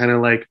time to kind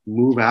of like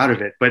move out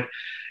of it. But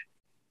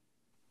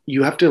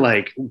you have to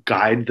like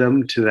guide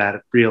them to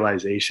that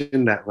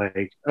realization that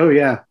like, oh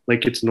yeah,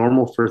 like it's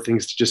normal for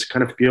things to just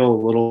kind of feel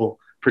a little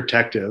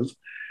protective.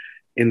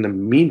 In the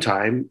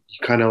meantime,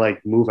 you kind of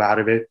like move out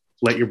of it,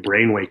 let your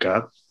brain wake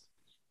up.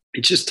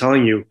 It's just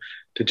telling you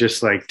to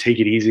just like take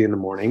it easy in the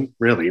morning,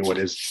 really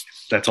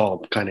that's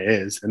all it kind of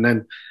is. And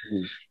then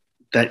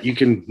that you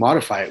can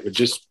modify it with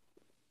just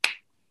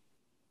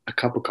a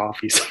cup of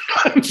coffee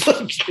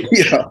sometimes.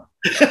 Yeah.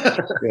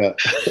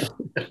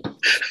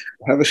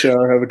 Have a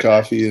shower, have a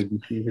coffee,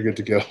 and you're good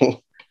to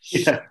go.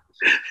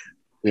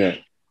 Yeah.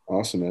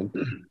 Awesome,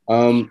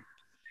 man.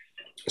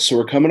 So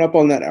we're coming up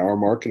on that hour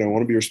mark, and I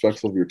want to be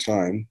respectful of your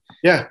time.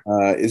 Yeah.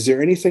 Is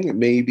there anything that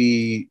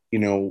maybe,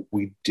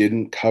 we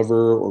didn't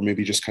cover, or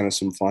maybe just kind of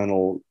some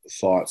final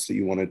thoughts that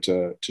you wanted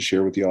to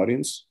share with the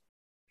audience?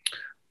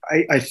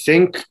 I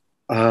think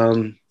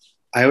I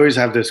always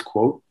have this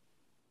quote.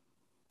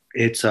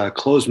 It's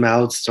closed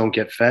mouths don't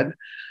get fed.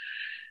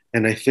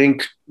 And I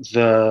think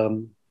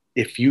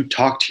if you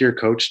talk to your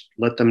coach,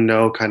 let them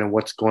know kind of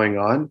what's going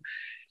on,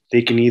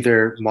 they can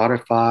either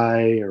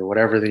modify or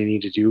whatever they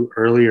need to do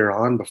earlier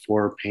on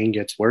before pain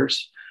gets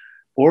worse,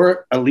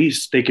 or at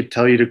least they could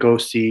tell you to go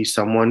see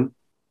someone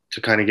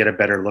to kind of get a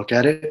better look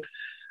at it,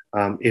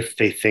 if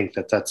they think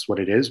that that's what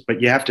it is.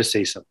 But you have to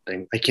say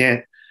something. I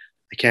can't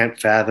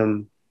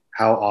fathom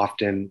how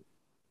often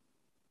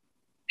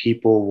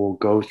people will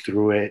go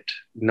through it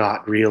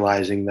not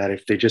realizing that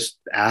if they just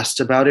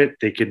asked about it,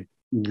 they could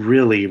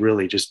really,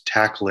 really just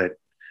tackle it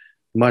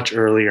much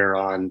earlier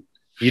on.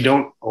 You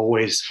don't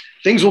always,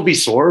 things will be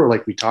sore,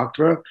 like we talked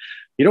about.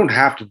 You don't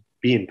have to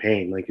be in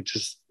pain. Like it's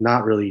just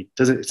not really,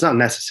 it's not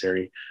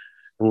necessary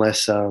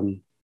unless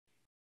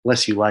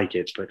you like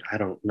it, but I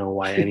don't know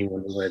why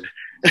anyone would.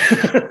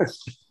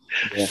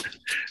 Yeah.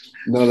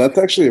 No, that's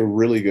actually a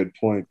really good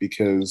point,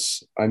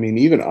 because I mean,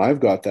 even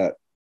I've got that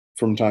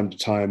from time to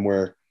time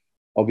where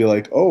I'll be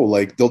like, oh,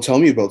 like they'll tell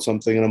me about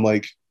something and I'm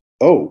like,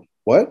 oh,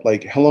 what?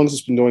 Like, how long has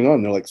this been going on?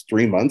 And they're like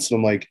 3 months. And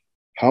I'm like,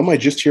 how am I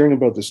just hearing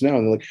about this now?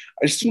 And they're like,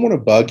 I just didn't want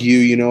to bug you,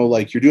 you know,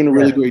 like you're doing a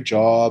really great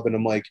job. And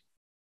I'm like,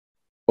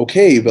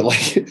 okay, but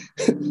like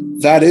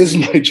that is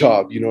my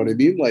job. You know what I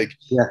mean? Like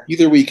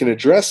either we can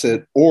address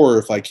it, or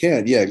if I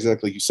can't, yeah,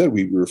 exactly. Like you said,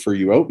 we refer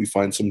you out, we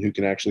find someone who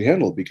can actually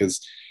handle it,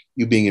 because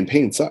you being in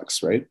pain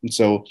sucks, right? And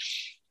so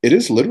it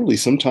is literally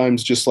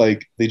sometimes just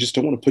like they just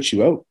don't want to put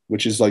you out,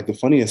 which is like the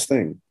funniest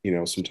thing, you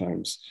know,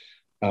 sometimes.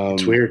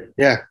 It's weird.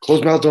 Yeah.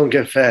 Closed mouths don't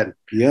get fed.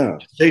 Yeah.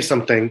 Say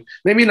something.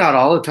 Maybe not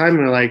all the time.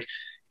 Or like,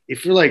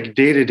 if you're like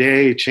day to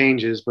day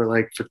changes, but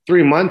like for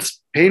 3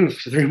 months, pain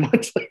for 3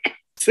 months, like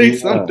say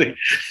something.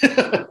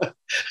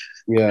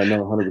 Yeah,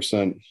 no,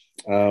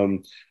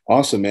 100%.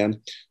 Awesome, man.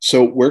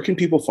 So where can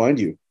people find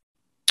you?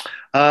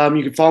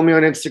 You can follow me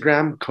on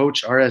Instagram,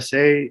 Coach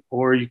RSA,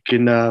 or you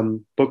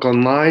can book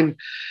online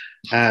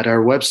at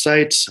our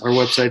website. Our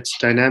website's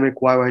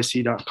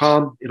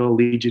dynamicyyc.com. It'll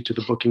lead you to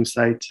the booking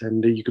site,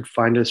 and you could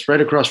find us right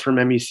across from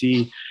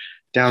MEC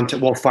downtown.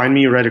 Well, find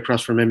me right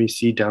across from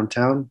MEC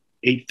downtown,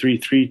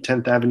 833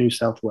 10th Avenue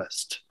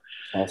Southwest.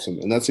 Awesome.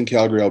 And that's in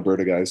Calgary,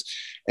 Alberta, guys.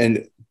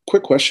 And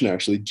quick question,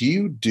 actually, do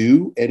you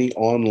do any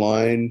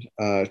online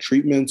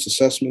treatments,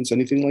 assessments,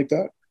 anything like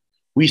that?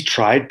 We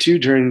tried to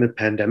during the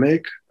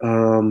pandemic.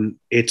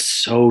 It's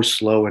so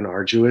slow and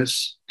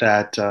arduous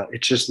that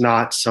it's just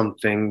not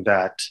something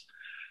that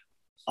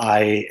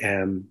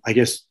I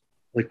guess,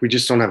 like we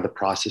just don't have the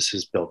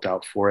processes built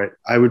out for it.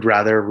 I would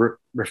rather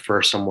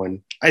refer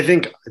someone. I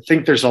think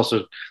there's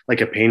also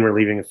like a pain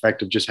relieving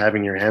effect of just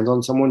having your hands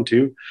on someone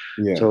too.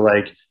 Yeah. So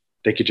like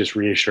they could just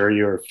reassure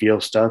you or feel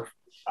stuff.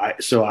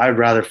 So I'd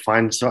rather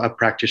find a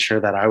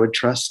practitioner that I would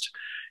trust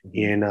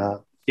in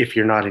if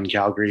you're not in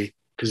Calgary,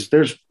 because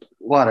there's a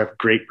lot of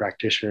great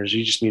practitioners.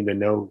 You just need to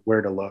know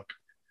where to look.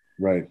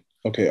 Right.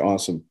 Okay.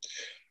 Awesome.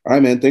 All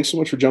right, man. Thanks so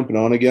much for jumping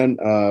on again.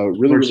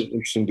 Really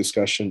interesting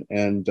discussion.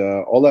 And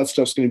all that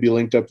stuff's going to be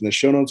linked up in the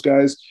show notes,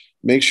 guys.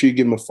 Make sure you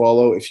give him a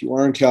follow. If you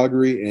are in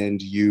Calgary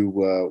and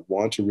you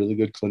want a really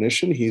good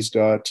clinician, he's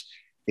got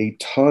a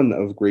ton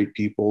of great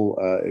people.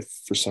 If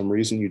for some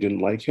reason you didn't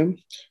like him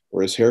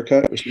or his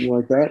haircut or something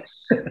like that.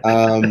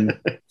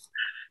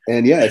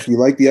 And yeah, if you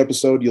like the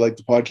episode, you like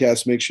the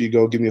podcast, make sure you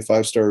go give me a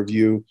 5-star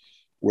review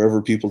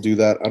wherever people do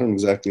that. I don't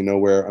exactly know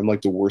where. I'm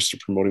like the worst at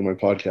promoting my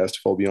podcast,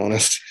 if I'll be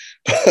honest.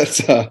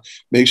 But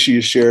make sure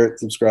you share it,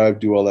 subscribe,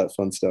 do all that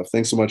fun stuff.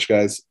 Thanks so much,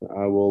 guys.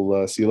 I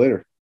will see you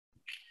later.